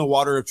his toe in the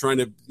water of trying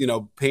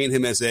to, paint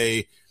him as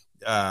a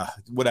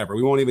whatever.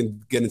 We won't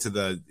even get into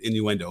the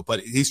innuendo, but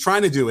he's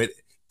trying to do it.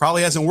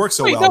 Probably hasn't worked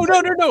so well.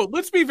 No.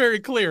 Let's be very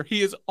clear.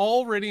 He has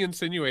already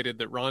insinuated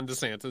that Ron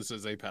DeSantis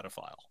is a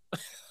pedophile.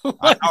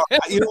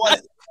 You know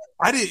what?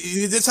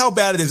 That's how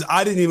bad it is.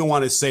 I didn't even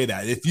want to say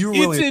that. If you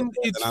really,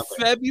 it's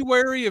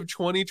February of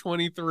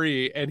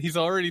 2023, and he's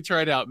already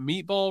tried out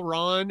Meatball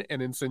Ron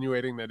and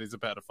insinuating that he's a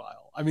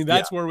pedophile. I mean,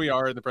 that's where we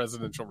are in the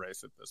presidential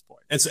race at this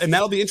point. And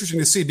that'll be interesting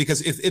to see,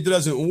 because if it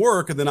doesn't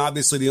work, then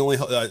obviously the only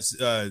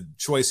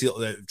choice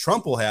that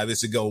Trump will have is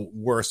to go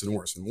worse and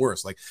worse and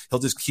worse. Like he'll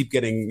just keep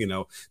getting,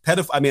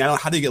 pedophile. I mean, I don't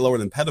know how do you get lower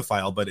than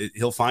pedophile, but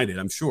he'll find it,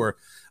 I'm sure.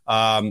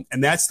 And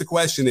that's the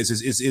question: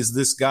 is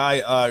this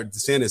guy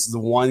DeSantis the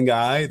one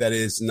guy that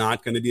is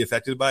not going to be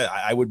affected by it?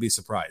 I would be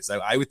surprised.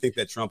 I would think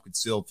that Trump could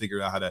still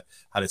figure out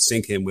how to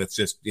sink him with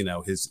just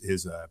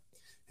his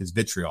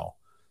vitriol.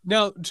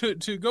 Now,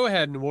 to go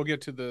ahead, and we'll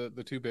get to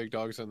the two big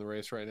dogs in the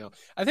race right now.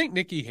 I think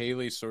Nikki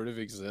Haley sort of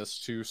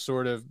exists to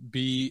sort of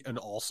be an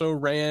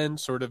also-ran,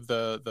 sort of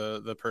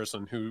the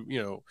person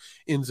who,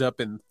 ends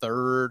up in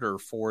third or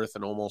fourth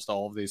in almost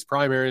all of these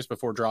primaries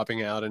before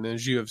dropping out. And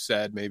as you have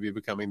said, maybe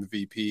becoming the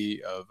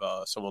VP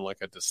of someone like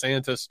a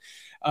DeSantis.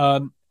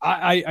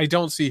 I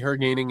don't see her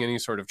gaining any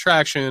sort of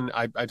traction.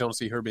 I don't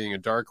see her being a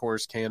dark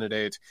horse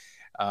candidate.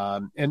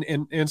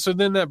 And so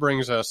then that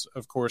brings us,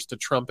 of course, to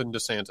Trump and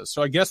DeSantis.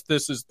 So I guess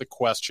this is the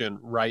question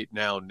right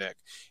now, Nick.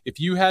 If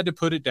you had to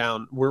put it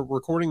down, we're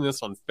recording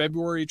this on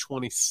February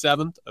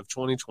 27th of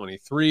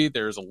 2023.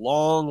 There's a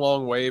long,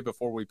 long way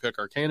before we pick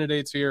our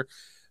candidates here.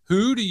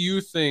 Who do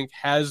you think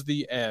has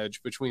the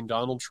edge between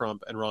Donald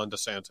Trump and Ron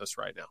DeSantis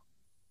right now?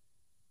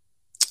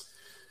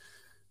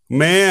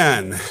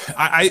 Man,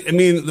 I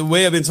mean, the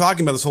way I've been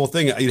talking about this whole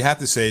thing, you'd have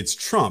to say it's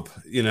Trump,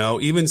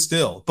 even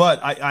still.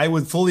 But I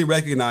would fully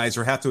recognize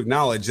or have to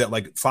acknowledge that,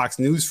 like, Fox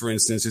News, for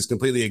instance, is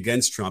completely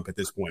against Trump at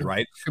this point,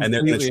 right? And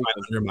they're going to try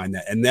to undermine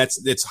that. And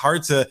it's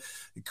hard to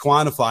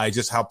quantify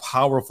just how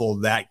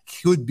powerful that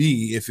could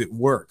be if it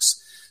works.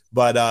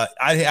 But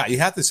you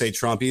have to say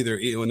Trump either,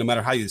 no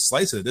matter how you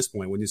slice it at this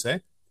point, wouldn't you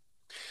say?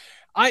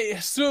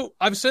 So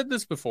I've said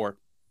this before.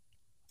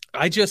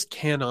 I just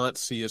cannot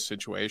see a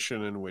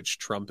situation in which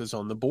Trump is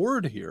on the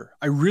board here.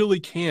 I really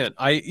can't.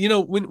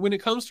 When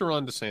it comes to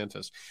Ron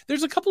DeSantis,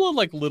 there's a couple of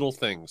like little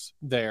things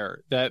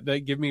there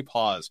that give me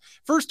pause.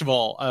 First of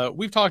all,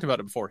 we've talked about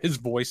it before. His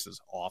voice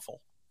is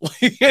awful.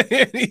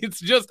 It's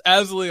just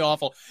absolutely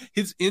awful.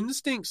 His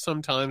instincts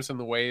sometimes in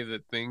the way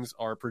that things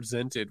are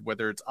presented,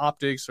 whether it's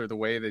optics or the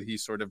way that he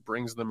sort of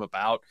brings them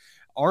about,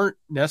 aren't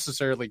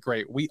necessarily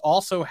great. We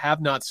also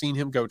have not seen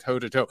him go toe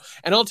to toe.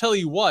 And I'll tell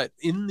you what,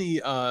 in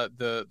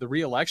the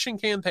re-election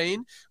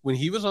campaign, when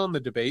he was on the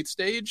debate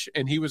stage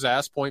and he was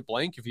asked point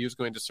blank if he was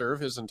going to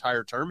serve his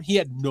entire term, he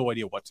had no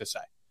idea what to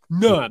say.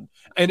 None.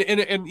 And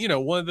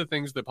one of the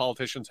things that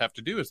politicians have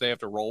to do is they have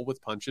to roll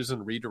with punches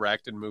and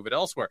redirect and move it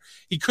elsewhere.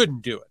 He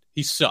couldn't do it.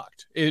 He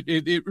sucked.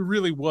 It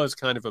really was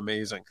kind of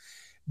amazing.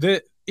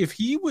 That if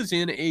he was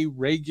in a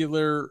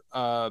regular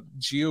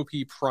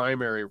GOP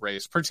primary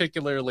race,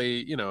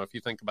 particularly, if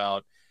you think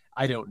about,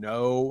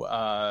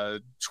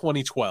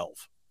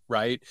 2012,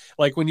 right?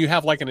 Like when you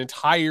have like an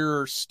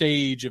entire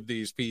stage of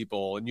these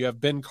people and you have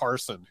Ben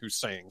Carson who's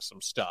saying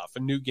some stuff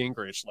and Newt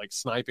Gingrich like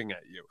sniping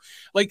at you.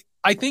 Like,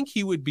 I think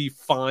he would be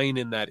fine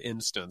in that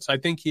instance. I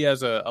think he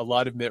has a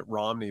lot of Mitt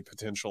Romney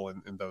potential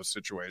in those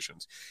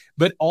situations.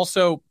 But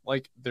also,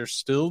 like, there's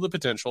still the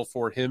potential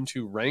for him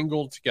to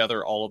wrangle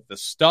together all of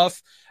this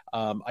stuff.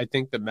 I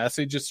think the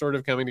message is sort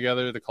of coming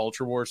together. The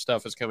culture war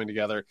stuff is coming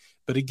together.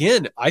 But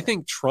again, I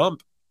think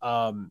Trump,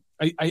 I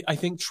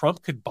think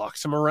Trump could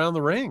box him around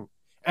the ring.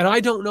 And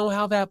I don't know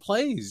how that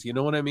plays. You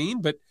know what I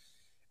mean? But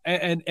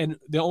and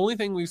the only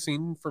thing we've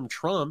seen from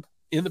Trump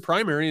in the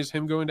primary is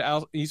him going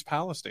to East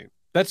Palestine.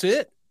 That's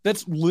it.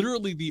 That's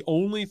literally the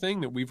only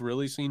thing that we've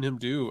really seen him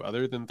do,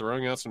 other than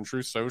throwing out some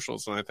true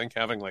socials and I think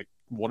having like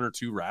one or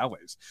two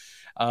rallies.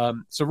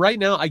 So right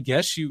now, I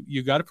guess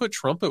you got to put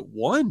Trump at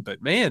one,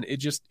 but man,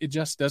 it just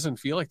doesn't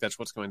feel like that's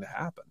what's going to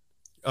happen.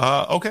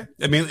 Okay.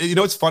 I mean,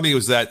 what's funny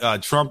was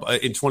that Trump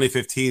in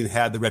 2015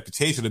 had the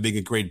reputation of being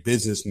a great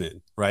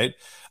businessman, right?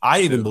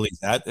 I even believe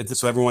that.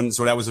 So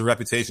that was the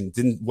reputation.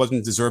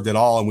 Wasn't deserved at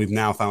all. And we've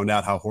now found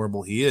out how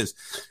horrible he is.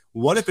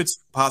 What if it's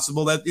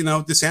possible that,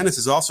 DeSantis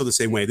is also the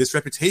same way? This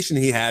reputation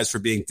he has for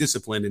being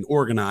disciplined and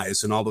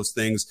organized and all those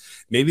things,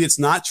 maybe it's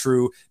not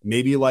true.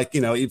 Maybe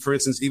for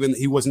instance, even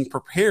he wasn't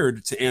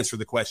prepared to answer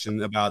the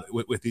question about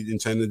with the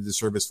intended to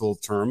serve his full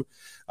term,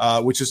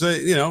 which is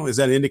is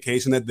that an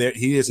indication that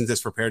he isn't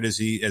as prepared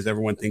as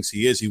everyone thinks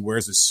he is. He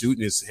wears a suit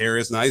and his hair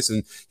is nice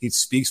and he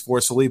speaks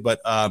forcefully, but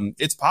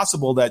it's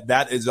possible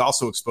that is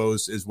also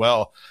exposed as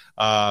well.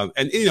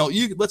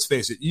 Let's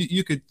face it,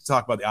 you could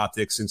talk about the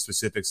optics and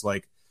specifics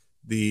like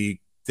the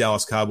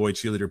Dallas Cowboy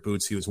cheerleader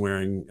boots he was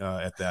wearing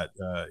at that,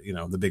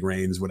 the big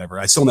rains, whatever.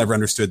 I still never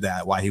understood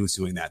why he was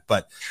doing that.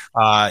 But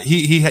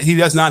he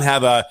does not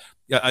have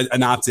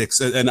an optics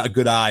and a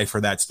good eye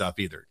for that stuff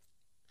either.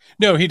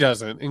 No, he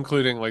doesn't,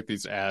 including like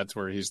these ads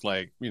where he's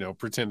like,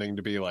 pretending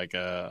to be like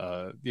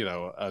a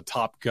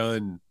Top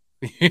Gun,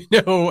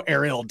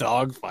 aerial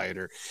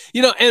dogfighter,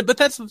 but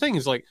that's the thing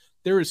is like,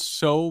 there is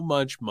so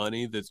much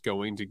money that's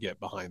going to get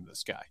behind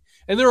this guy.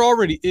 And there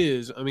already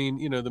is. I mean,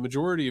 the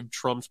majority of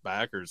Trump's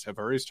backers have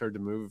already started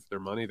to move their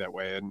money that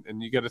way.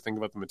 And you got to think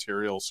about the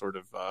material sort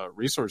of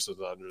resources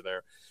under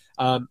there.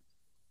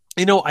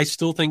 I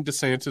still think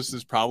DeSantis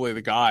is probably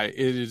the guy.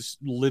 It is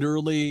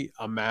literally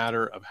a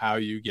matter of how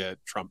you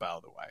get Trump out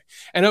of the way.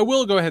 And I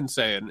will go ahead and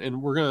say,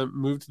 and we're going to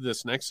move to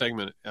this next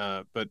segment,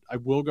 but I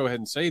will go ahead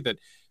and say that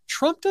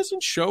Trump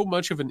doesn't show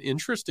much of an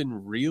interest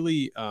in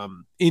really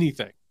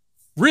anything.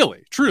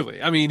 Really,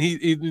 truly. I mean,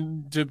 he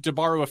to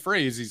borrow a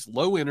phrase, he's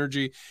low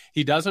energy.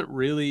 He doesn't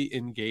really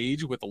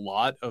engage with a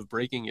lot of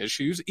breaking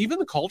issues. Even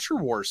the culture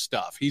war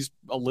stuff, he's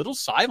a little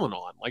silent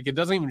on. Like, it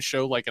doesn't even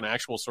show like an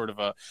actual sort of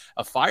a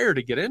fire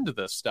to get into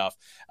this stuff.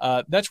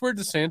 That's where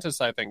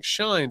DeSantis, I think,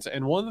 shines.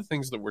 And one of the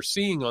things that we're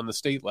seeing on the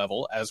state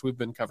level, as we've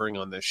been covering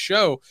on this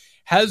show,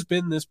 has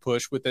been this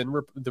push within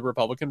the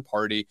Republican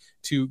Party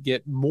to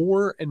get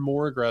more and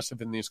more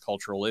aggressive in these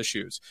cultural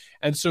issues.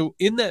 And so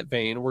in that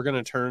vein, we're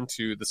going to turn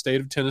to the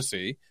state of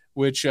Tennessee,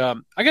 which I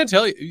got to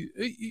tell you,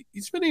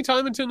 you spend any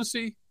time in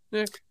Tennessee,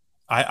 Nick?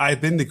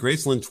 I've been to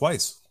Graceland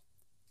twice.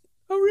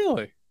 Oh,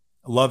 really?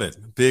 Love it.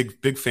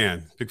 Big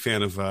fan of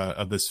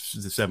the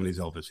 70s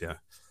Elvis. Yeah.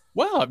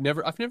 Wow, I've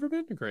never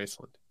been to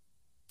Graceland.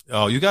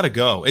 Oh, you got to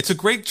go. It's a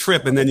great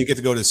trip, and then you get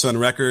to go to Sun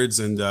Records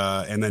and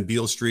then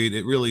Beale Street.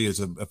 It really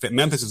is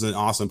Memphis is an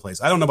awesome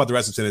place. I don't know about the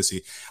rest of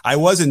Tennessee. I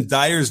was in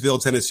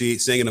Dyersville, Tennessee,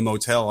 staying in a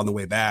motel on the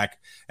way back,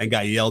 and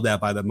got yelled at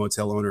by the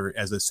motel owner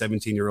as a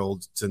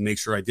 17-year-old to make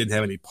sure I didn't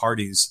have any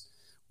parties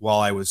while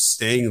I was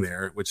staying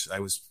there, which I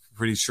was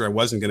pretty sure I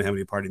wasn't going to have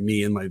any party,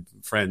 me and my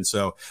friend.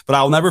 So, but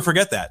I'll never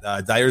forget that.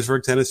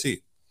 Dyersburg,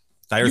 Tennessee.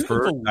 You have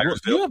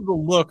the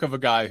look of a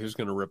guy who's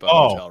going to rip a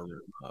hotel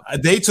room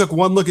up. They took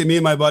one look at me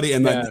and my buddy,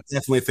 and then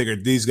definitely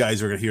figured these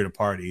guys are here to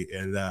party.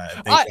 And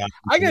I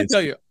got to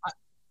tell you,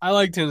 I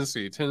like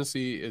Tennessee.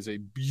 Tennessee is a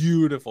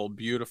beautiful,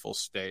 beautiful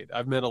state.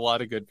 I've met a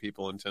lot of good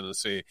people in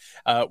Tennessee,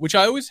 which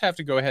I always have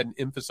to go ahead and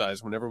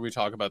emphasize whenever we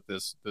talk about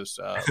this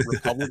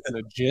Republican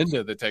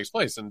agenda that takes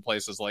place in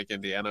places like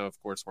Indiana,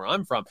 of course, where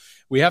I'm from.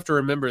 We have to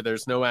remember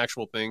there's no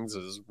actual things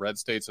as red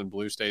states and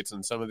blue states,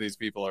 and some of these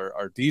people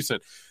are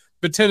decent.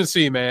 But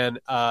Tennessee, man,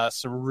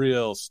 some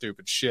real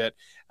stupid shit.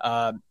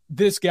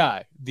 This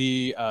guy,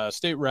 the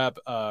state rep,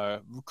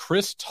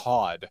 Chris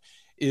Todd,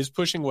 is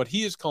pushing what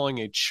he is calling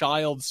a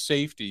child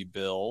safety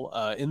bill.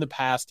 In the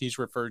past, he's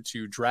referred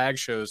to drag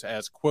shows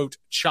as, quote,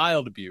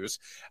 child abuse.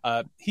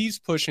 He's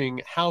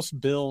pushing House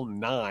Bill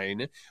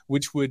 9,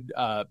 which would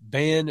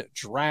ban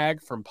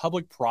drag from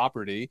public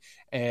property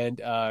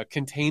and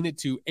contain it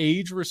to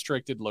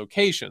age-restricted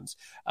locations.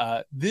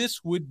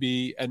 This would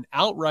be an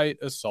outright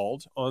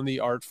assault on the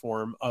art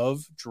form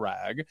of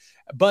drag,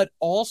 but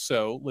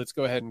also, let's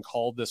go ahead and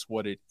call this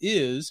what it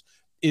is.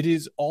 It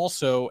is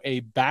also a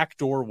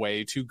backdoor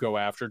way to go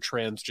after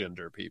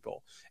transgender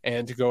people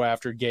and to go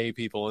after gay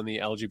people in the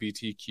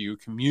LGBTQ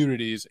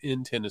communities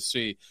in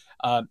Tennessee.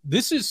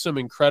 This is some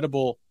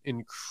incredible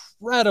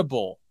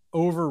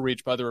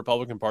overreach by the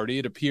Republican Party.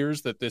 It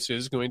appears that this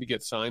is going to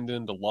get signed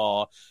into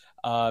law.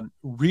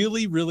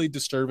 Really, really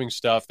disturbing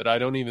stuff that I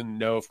don't even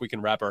know if we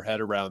can wrap our head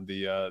around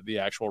the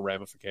actual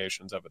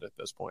ramifications of it at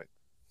this point.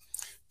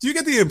 Do you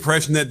get the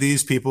impression that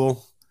these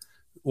people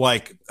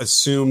like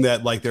assume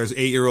that like there's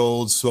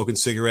 8-year-olds smoking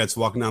cigarettes,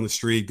 walking down the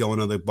street, going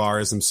to the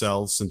bars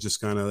themselves, and just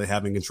kind of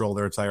having control of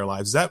their entire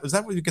lives? Is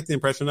that what you get the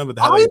impression of?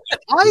 I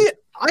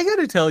got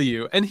to tell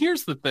you, and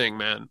here's the thing,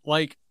 man.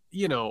 Like,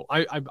 you know,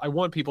 I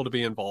want people to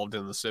be involved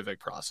in the civic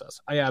process.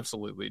 I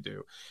absolutely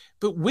do.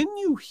 But when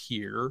you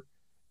hear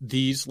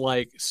these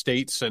like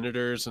state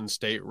senators and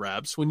state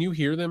reps, when you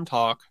hear them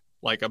talk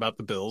like about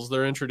the bills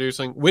they're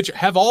introducing, which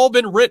have all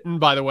been written,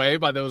 by the way,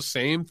 by those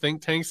same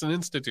think tanks and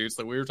institutes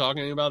that we were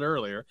talking about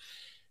earlier,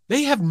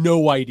 they have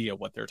no idea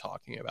what they're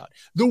talking about.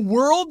 The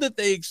world that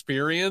they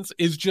experience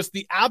is just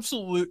the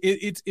absolute,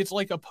 it's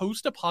like a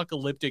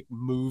post-apocalyptic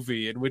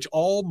movie in which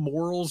all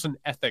morals and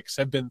ethics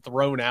have been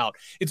thrown out.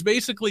 It's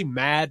basically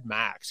Mad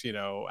Max, you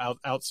know,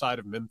 outside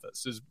of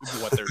Memphis is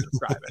what they're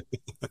describing.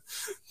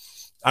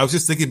 I was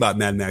just thinking about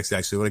Mad Max,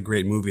 actually. What a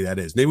great movie that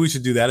is. Maybe we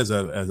should do that as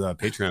a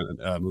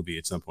Patreon movie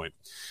at some point.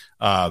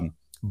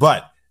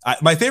 But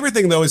my favorite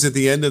thing, though, is at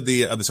the end of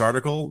this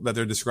article that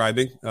they're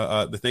describing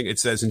the thing. It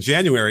says, in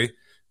January,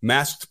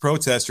 masked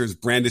protesters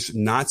brandished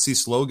Nazi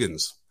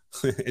slogans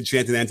and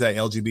chanted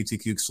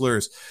anti-LGBTQ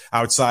slurs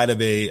outside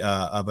of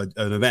an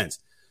event.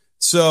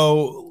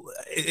 So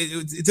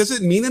it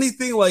doesn't mean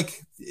anything.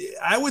 Like,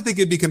 I would think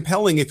it'd be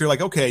compelling if you're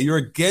like, okay, you're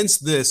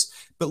against this,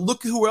 but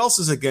look who else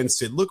is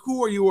against it. Look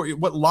who are you,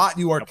 what lot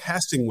you are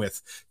casting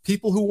with.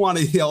 People who want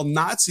to yell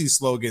Nazi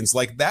slogans,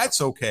 like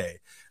that's okay.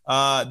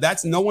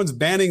 That's no one's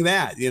banning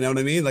that. You know what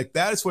I mean? Like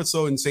that's what's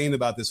so insane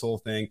about this whole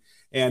thing.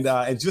 And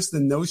just the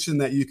notion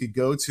that you could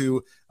go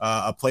to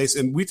a place,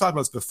 and we talked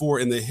about this before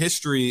in the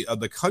history of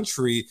the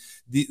country,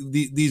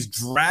 these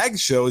drag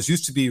shows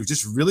used to be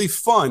just really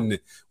fun,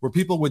 where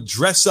people would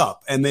dress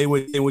up and it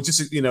would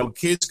just, you know,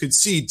 kids could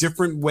see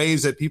different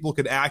ways that people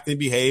could act and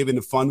behave in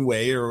a fun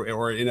way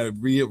or in a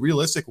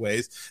realistic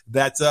ways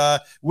that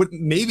would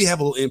maybe have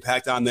a little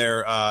impact on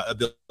their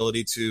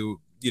ability to,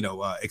 you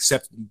know,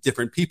 accept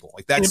different people.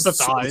 Like that's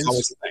empathize.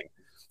 Always the thing.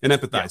 And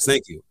empathize. Yeah.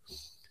 Thank you.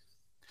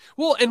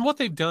 Well, and what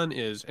they've done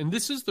is, and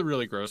this is the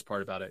really gross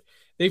part about it,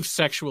 they've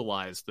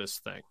sexualized this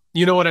thing.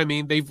 You know what I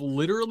mean? They've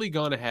literally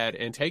gone ahead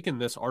and taken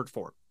this art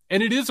form.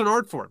 And it is an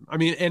art form. I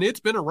mean, and it's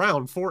been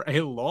around for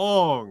a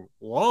long,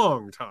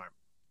 long time.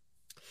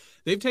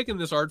 They've taken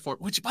this art form,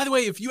 which, by the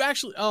way, if you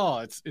actually,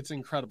 it's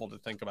incredible to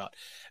think about.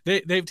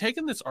 They've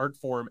taken this art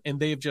form and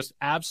they've just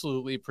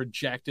absolutely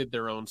projected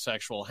their own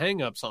sexual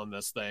hangups on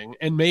this thing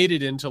and made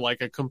it into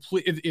like a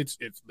complete,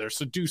 they're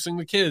seducing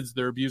the kids,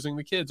 they're abusing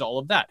the kids, all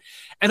of that.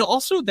 And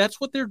also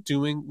that's what they're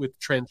doing with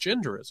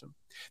transgenderism.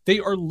 They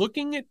are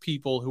looking at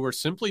people who are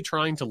simply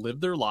trying to live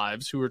their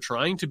lives, who are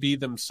trying to be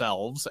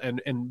themselves,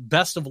 and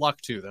best of luck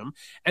to them.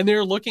 And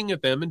they're looking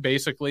at them and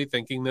basically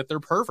thinking that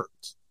they're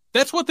perverts.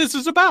 That's what this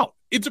is about.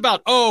 It's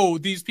about,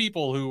 these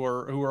people who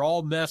are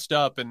all messed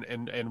up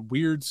and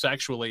weird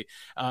sexually,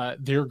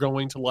 they're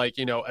going to, like,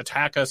 you know,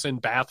 attack us in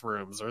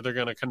bathrooms, or they're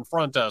going to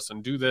confront us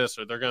and do this,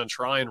 or they're going to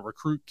try and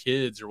recruit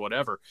kids or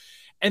whatever.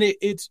 And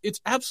it's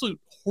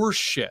absolute horse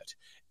shit.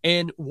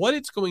 And what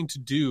it's going to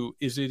do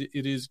is it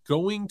is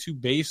going to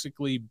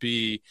basically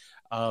be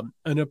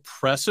an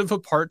oppressive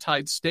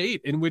apartheid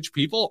state in which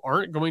people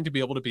aren't going to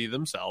be able to be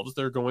themselves.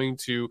 They're going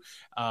to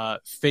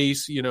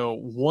face,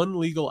 one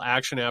legal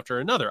action after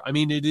another. I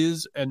mean, it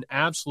is an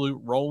absolute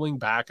rolling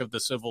back of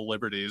the civil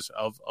liberties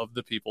of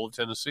the people of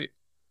Tennessee.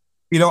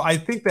 I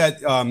think that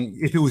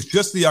if it was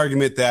just the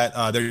argument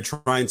that they're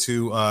trying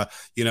to,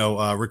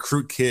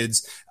 recruit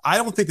kids, I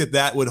don't think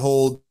that would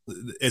hold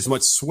as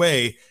much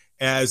sway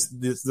as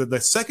the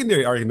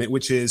secondary argument,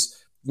 which is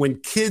when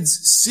kids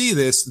see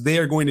this, they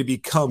are going to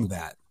become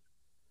that.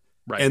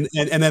 Right.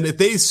 And then if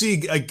they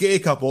see a gay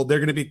couple, they're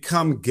going to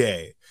become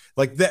gay.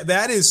 Like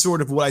that is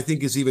sort of what I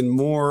think is even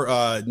more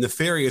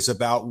nefarious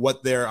about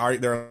what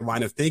their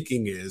line of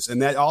thinking is.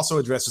 And that also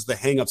addresses the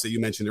hangups that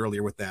you mentioned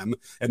earlier with them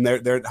and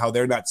how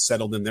they're not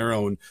settled in their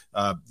own,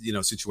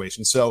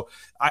 situation. So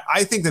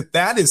I think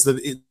that is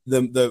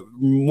the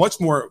much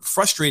more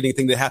frustrating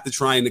thing to have to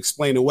try and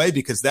explain away,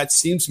 because that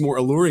seems more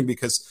alluring,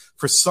 because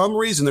for some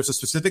reason, there's a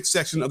specific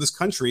section of this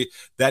country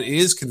that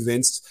is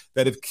convinced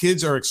that if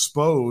kids are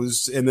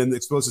exposed, and then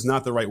exposed is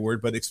not the right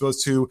word, but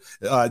exposed to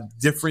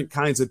different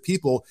kinds of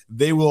people,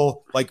 they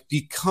will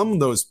become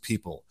those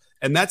people.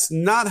 And that's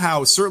not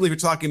how, certainly if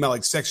you're talking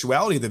about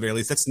sexuality at the very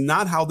least, that's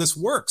not how this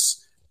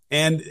works.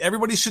 And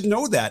everybody should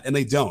know that, and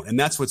they don't. And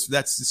that's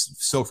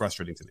so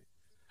frustrating to me.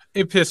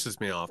 It pisses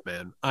me off,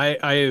 man.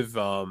 I've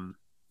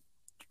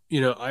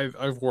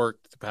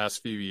worked the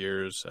past few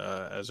years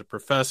as a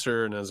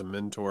professor and as a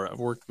mentor. I've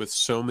worked with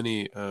so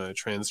many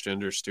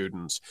transgender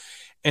students,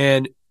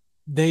 and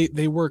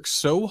they work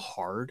so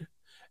hard,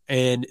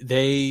 and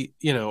they,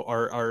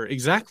 are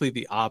exactly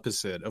the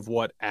opposite of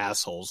what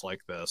assholes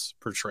like this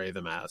portray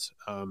them as.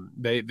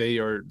 They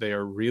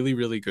are really,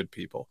 really good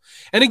people.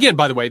 And again,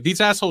 by the way, these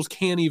assholes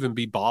can't even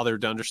be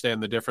bothered to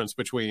understand the difference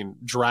between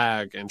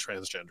drag and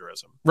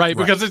transgenderism, right?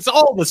 Because it's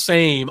all the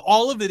same.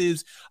 All of it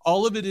is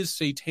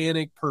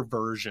satanic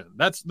perversion.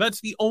 That's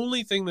the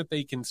only thing that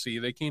they can see.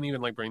 They can't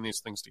even bring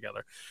these things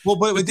together. Well,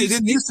 but it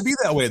didn't used to be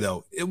that way,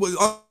 though. It was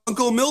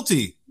Uncle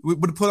Milty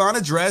would put on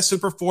a dress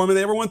and perform, and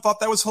everyone thought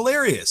that was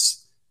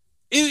hilarious.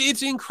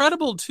 It's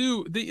incredible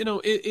too.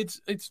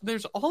 It's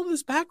there's all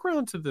this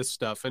background to this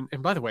stuff, and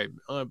by the way,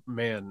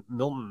 man,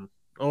 Milton.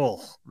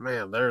 Oh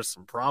man, there's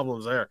some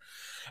problems there.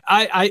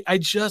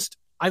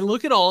 I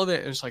look at all of it,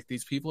 and it's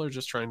these people are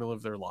just trying to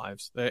live their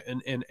lives,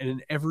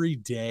 and every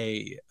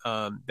day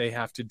they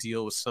have to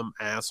deal with some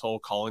asshole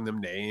calling them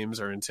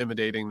names or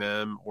intimidating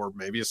them or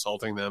maybe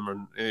assaulting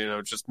them,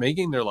 or just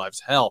making their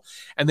lives hell.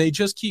 And they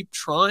just keep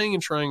trying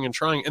and trying and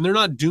trying, and they're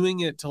not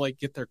doing it to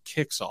get their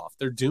kicks off.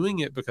 They're doing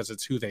it because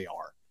it's who they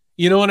are.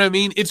 You know what I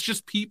mean? It's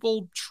just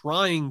people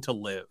trying to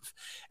live,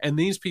 and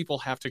these people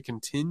have to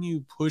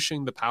continue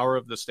pushing the power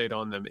of the state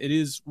on them. It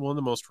is one of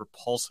the most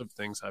repulsive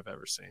things I've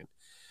ever seen.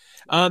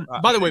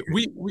 By the way,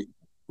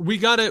 we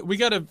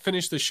gotta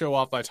finish the show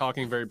off by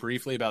talking very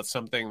briefly about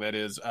something that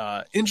is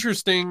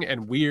interesting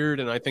and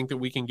weird, and I think that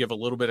we can give a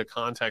little bit of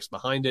context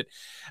behind it.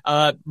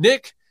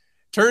 Nick,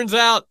 turns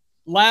out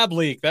lab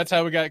leak. That's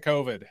how we got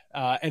COVID,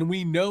 and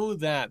we know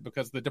that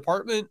because the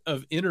Department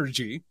of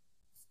Energy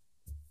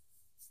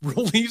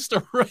released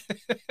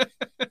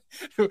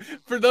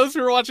for those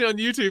who are watching on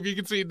YouTube, you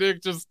can see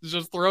Nick just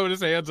throwing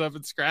his hands up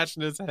and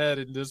scratching his head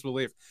in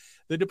disbelief.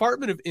 The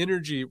Department of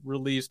Energy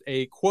released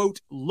a,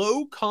 quote,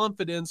 low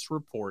confidence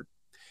report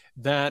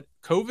that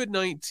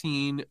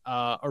COVID-19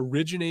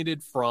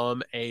 originated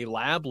from a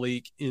lab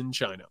leak in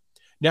China.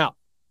 Now,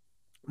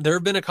 there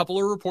have been a couple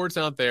of reports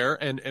out there,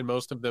 and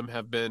most of them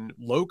have been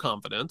low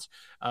confidence.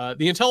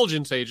 The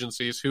intelligence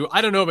agencies, who,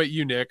 I don't know about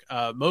you, Nick,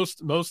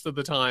 most of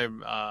the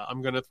time,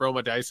 I'm going to throw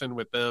my dice in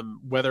with them,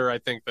 whether I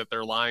think that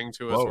they're lying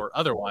to us or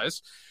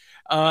otherwise.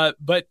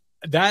 But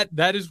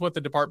that is what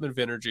the Department of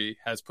Energy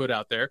has put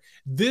out there.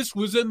 This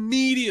was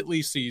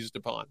immediately seized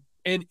upon.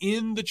 And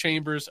in the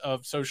chambers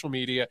of social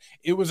media,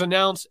 it was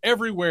announced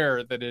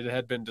everywhere that it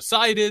had been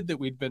decided, that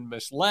we'd been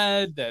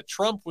misled, that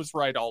Trump was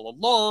right all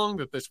along,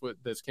 that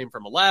this came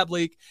from a lab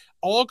leak.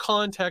 All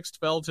context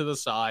fell to the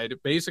side.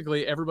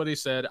 Basically, everybody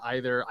said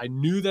either I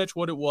knew that's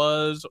what it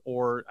was,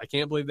 or I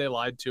can't believe they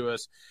lied to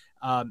us.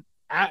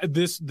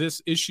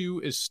 This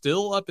issue is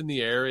still up in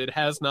the air. It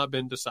has not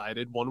been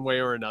decided one way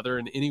or another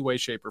in any way,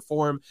 shape, or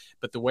form.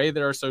 But the way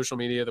that our social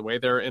media, the way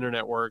that our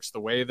internet works, the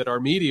way that our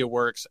media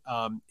works,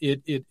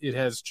 it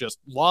has just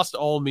lost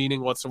all meaning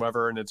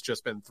whatsoever, and it's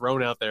just been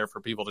thrown out there for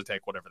people to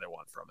take whatever they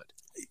want from it.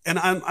 And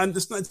I'm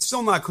just it's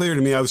still not clear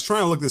to me. I was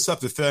trying to look this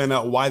up to find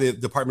out why the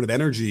Department of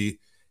Energy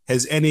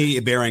has any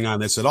bearing on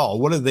this at all.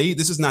 What are they?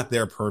 This is not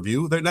their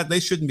purview. They're not. They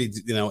shouldn't be,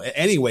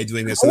 anyway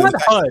doing this. I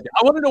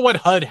want to know what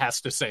HUD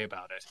has to say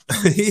about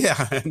it. Yeah,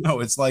 I know.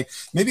 It's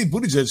maybe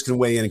Buttigieg can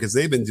weigh in because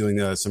they've been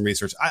doing some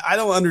research. I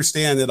don't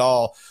understand at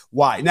all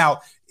why.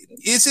 Now,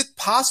 is it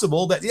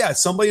possible that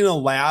somebody in a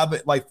lab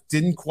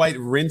didn't quite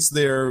rinse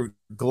their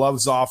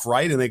gloves off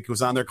right, and it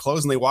was on their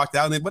clothes, and they walked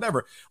out, and they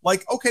whatever?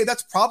 Okay,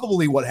 that's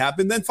probably what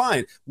happened. Then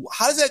fine.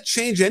 How does that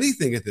change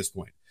anything at this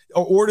point?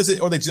 or does it?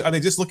 Or are they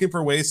just looking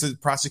for ways to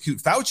prosecute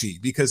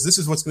Fauci, because this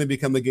is what's going to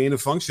become the gain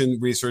of function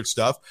research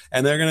stuff,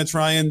 and they're going to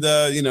try and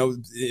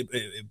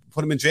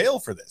put him in jail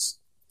for this.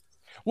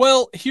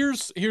 Well,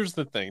 here's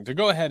the thing. To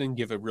go ahead and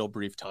give a real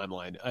brief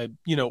timeline,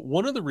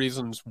 one of the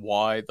reasons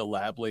why the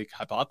lab leak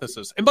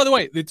hypothesis, and by the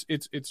way,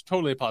 it's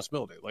totally a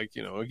possibility. Like,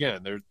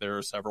 again, there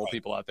are several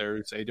people out there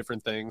who say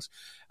different things.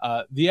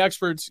 The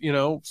experts,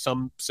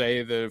 some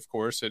say that, of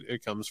course,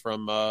 it comes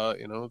from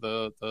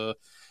the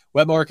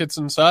web markets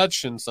and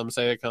such, and some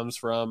say it comes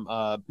from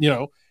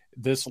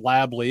this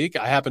lab leak.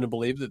 I happen to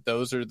believe that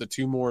those are the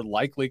two more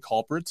likely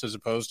culprits as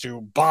opposed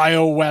to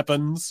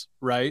bioweapons,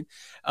 right?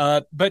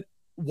 But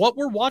what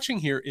we're watching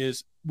here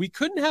is we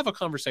couldn't have a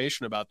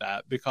conversation about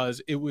that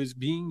because it was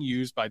being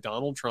used by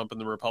Donald Trump and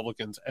the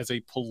Republicans as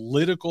a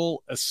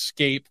political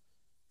escape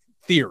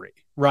theory,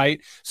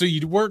 right? So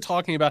you weren't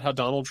talking about how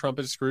Donald Trump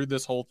had screwed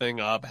this whole thing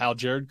up, how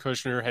Jared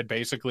Kushner had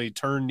basically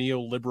turned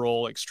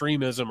neoliberal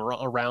extremism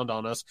around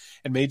on us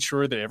and made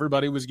sure that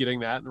everybody was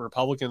getting that, and the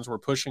Republicans were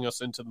pushing us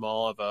into the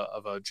maw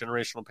of a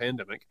generational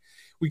pandemic.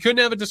 We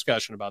couldn't have a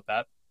discussion about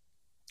that.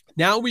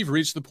 Now we've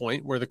reached the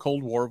point where the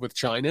Cold War with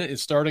China is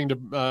starting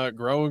to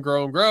grow and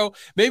grow and grow.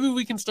 Maybe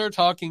we can start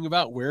talking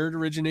about where it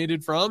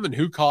originated from and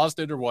who caused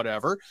it or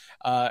whatever.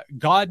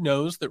 God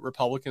knows that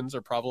Republicans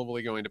are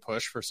probably going to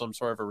push for some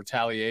sort of a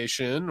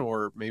retaliation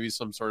or maybe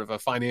some sort of a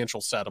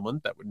financial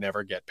settlement that would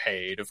never get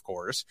paid, of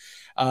course.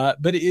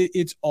 But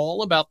it's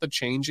all about the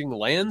changing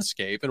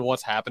landscape and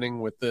what's happening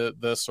with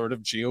the sort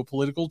of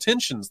geopolitical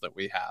tensions that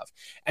we have.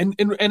 And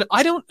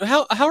I don't,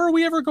 how are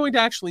we ever going to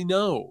actually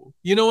know?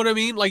 You know what I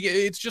mean? Like,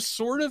 it's just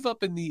sort of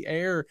up in the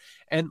air.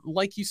 And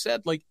like you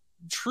said, like,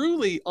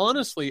 truly,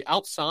 honestly,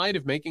 outside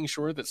of making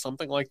sure that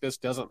something like this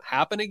doesn't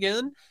happen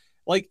again,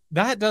 like,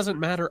 that doesn't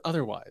matter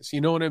otherwise.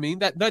 You know what I mean?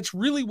 That's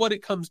really what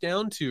it comes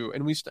down to.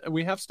 And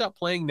we have stopped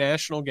playing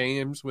national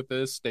games with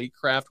this,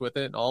 statecraft with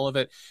it, and all of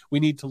it. We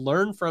need to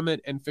learn from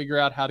it and figure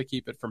out how to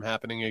keep it from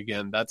happening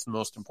again. That's the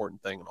most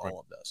important thing in all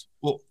of this.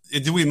 Well,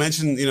 did we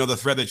mention, the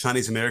threat that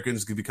Chinese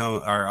Americans could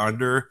are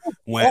under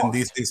when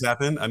these things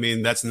happen? I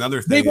mean, that's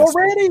another thing.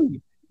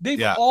 They've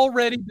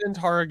already been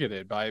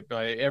targeted by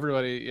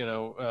everybody,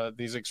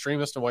 these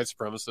extremists and white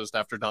supremacists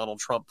after Donald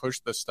Trump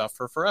pushed this stuff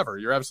for forever.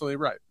 You're absolutely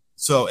right.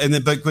 So,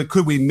 but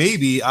could we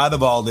maybe out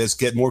of all this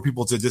get more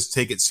people to just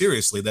take it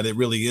seriously, that it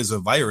really is a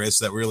virus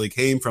that really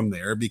came from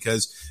there?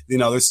 Because,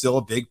 there's still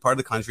a big part of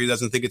the country that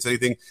doesn't think it's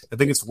anything. I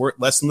think it's worth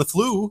less than the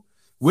flu,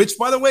 which,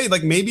 by the way,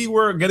 like, maybe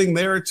we're getting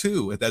there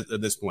too at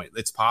this point.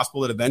 It's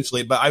possible that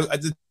eventually, but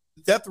the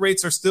death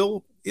rates are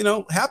still,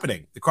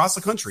 happening across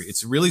the country.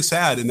 It's really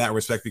sad in that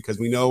respect, because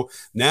we know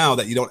now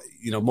that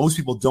most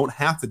people don't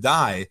have to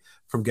die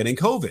from getting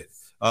COVID.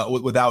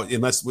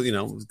 Unless a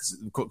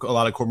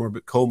lot of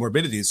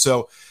comorbidities.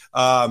 So,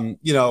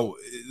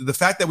 the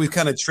fact that we've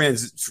kind of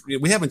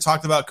we haven't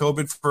talked about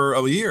COVID for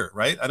a year,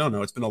 right? I don't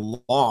know. It's been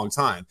a long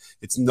time.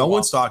 No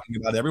one's talking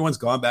about it. Everyone's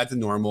gone back to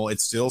normal.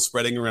 It's still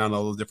spreading around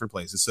all the different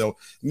places. So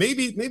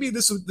maybe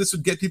this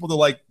would get people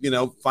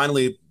to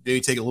finally maybe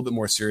take it a little bit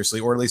more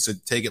seriously, or at least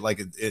to take it like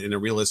in a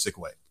realistic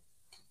way.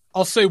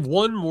 I'll say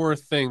one more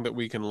thing that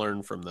we can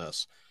learn from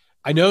this.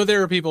 I know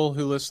there are people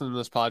who listen to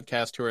this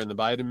podcast who are in the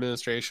Biden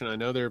administration. I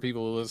know there are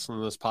people who listen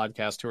to this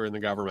podcast who are in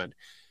the government.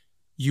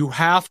 You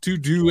have to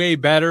do a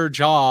better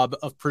job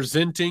of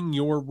presenting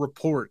your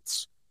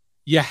reports.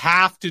 You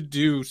have to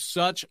do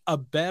such a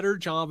better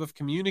job of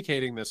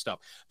communicating this stuff.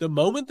 The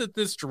moment that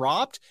this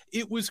dropped,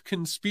 it was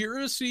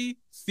conspiracy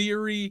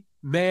theory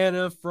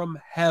manna from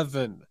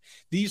heaven.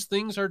 These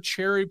things are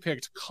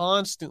cherry-picked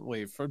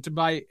constantly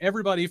by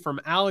everybody from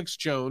Alex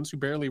Jones, who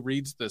barely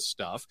reads this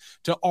stuff,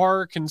 to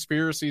our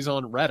conspiracies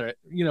on Reddit,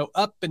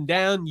 up and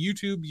down,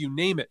 YouTube, you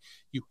name it.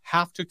 You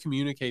have to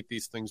communicate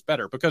these things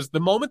better, because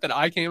the moment that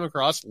I came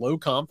across low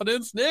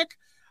confidence, Nick,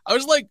 I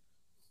was like,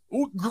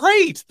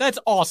 great. That's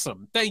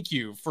awesome. Thank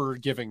you for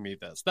giving me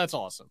this. That's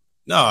awesome.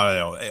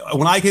 No.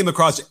 When I came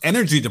across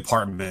energy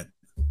department,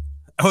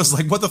 I was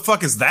like, what the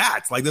fuck is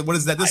that? Like, what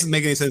is that? This doesn't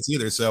make any sense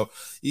either. So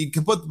you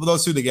can put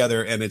those two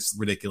together and it's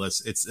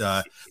ridiculous. It's,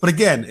 but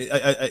again,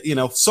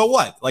 so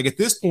what? Like, at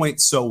this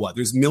point, so what?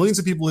 There's millions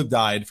of people who've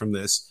died from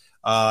this.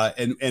 I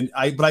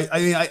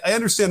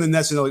understand the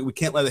necessary, we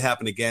can't let it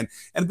happen again.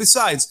 And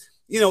besides,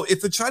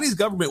 if the Chinese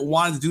government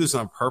wanted to do this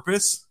on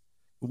purpose,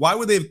 why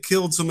would they have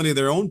killed so many of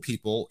their own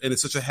people in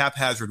such a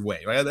haphazard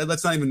way? Right?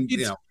 Let's not even,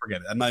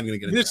 forget it. I'm not even going to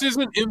get into this. This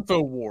isn't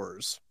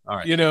InfoWars. All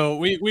right.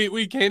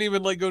 We can't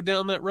even go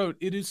down that road.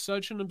 It is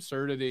such an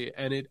absurdity,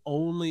 and it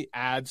only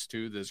adds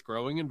to this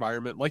growing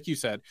environment, like you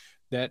said,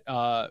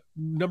 that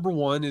number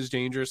one is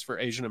dangerous for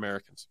Asian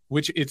Americans,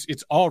 which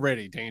it's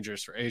already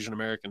dangerous for Asian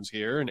Americans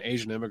here and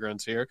Asian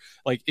immigrants here.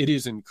 Like, it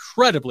is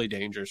incredibly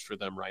dangerous for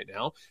them right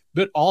now,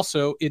 but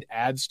also it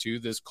adds to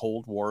this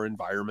Cold War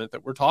environment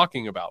that we're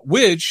talking about,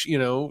 which,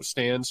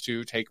 stands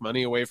to take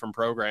money away from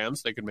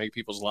programs that could make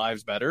people's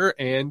lives better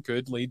and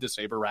could lead to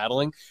saber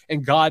rattling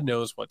and God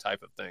knows what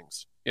type of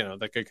things,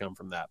 that could come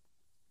from that.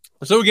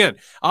 So again,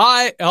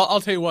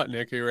 I'll tell you what,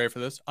 Nick, are you ready for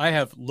this? I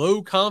have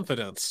low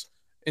confidence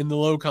in the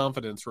low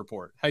confidence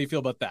report. How you feel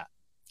about that?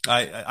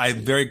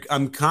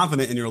 I'm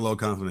confident in your low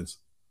confidence.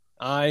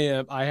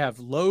 I have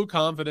low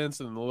confidence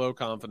in the low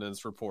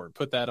confidence report.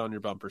 Put that on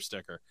your bumper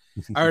sticker.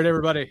 All right,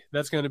 everybody.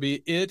 That's going to be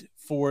it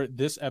for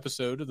this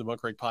episode of the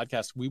Muckrake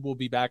Podcast. We will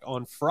be back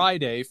on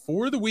Friday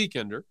for the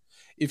Weekender.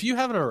 If you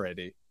haven't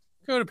already,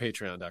 go to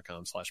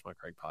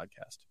patreon.com/Muckrake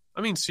Podcast.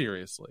 I mean,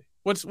 seriously,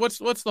 what's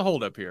the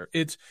holdup here?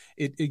 It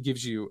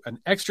gives you an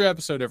extra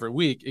episode every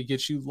week. It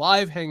gets you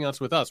live hangouts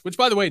with us, which,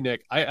 by the way,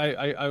 Nick,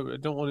 I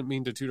don't want to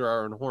mean to toot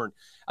our own horn.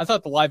 I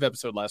thought the live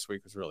episode last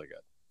week was really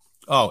good.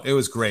 Oh, it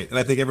was great. And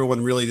I think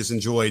everyone really just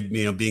enjoyed,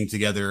 being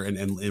together and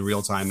in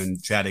real time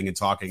and chatting and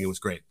talking. It was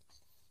great.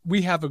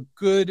 We have a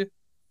good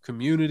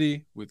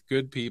community with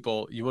good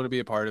people. You want to be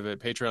a part of it.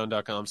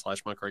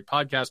 Patreon.com/Muckrake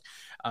Podcast.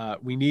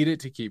 We need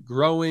it to keep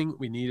growing.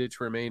 We need it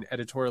to remain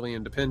editorially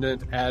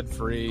independent,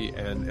 ad-free,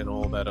 and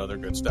all that other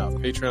good stuff.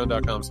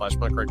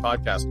 Patreon.com/Muckrake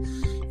Podcast.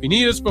 If you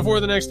need us before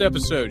the next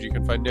episode, you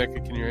can find Nick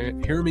at Can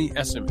You Hear Me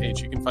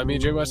SMH. You can find me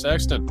at J. West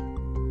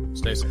Exton.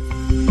 Stay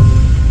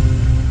safe.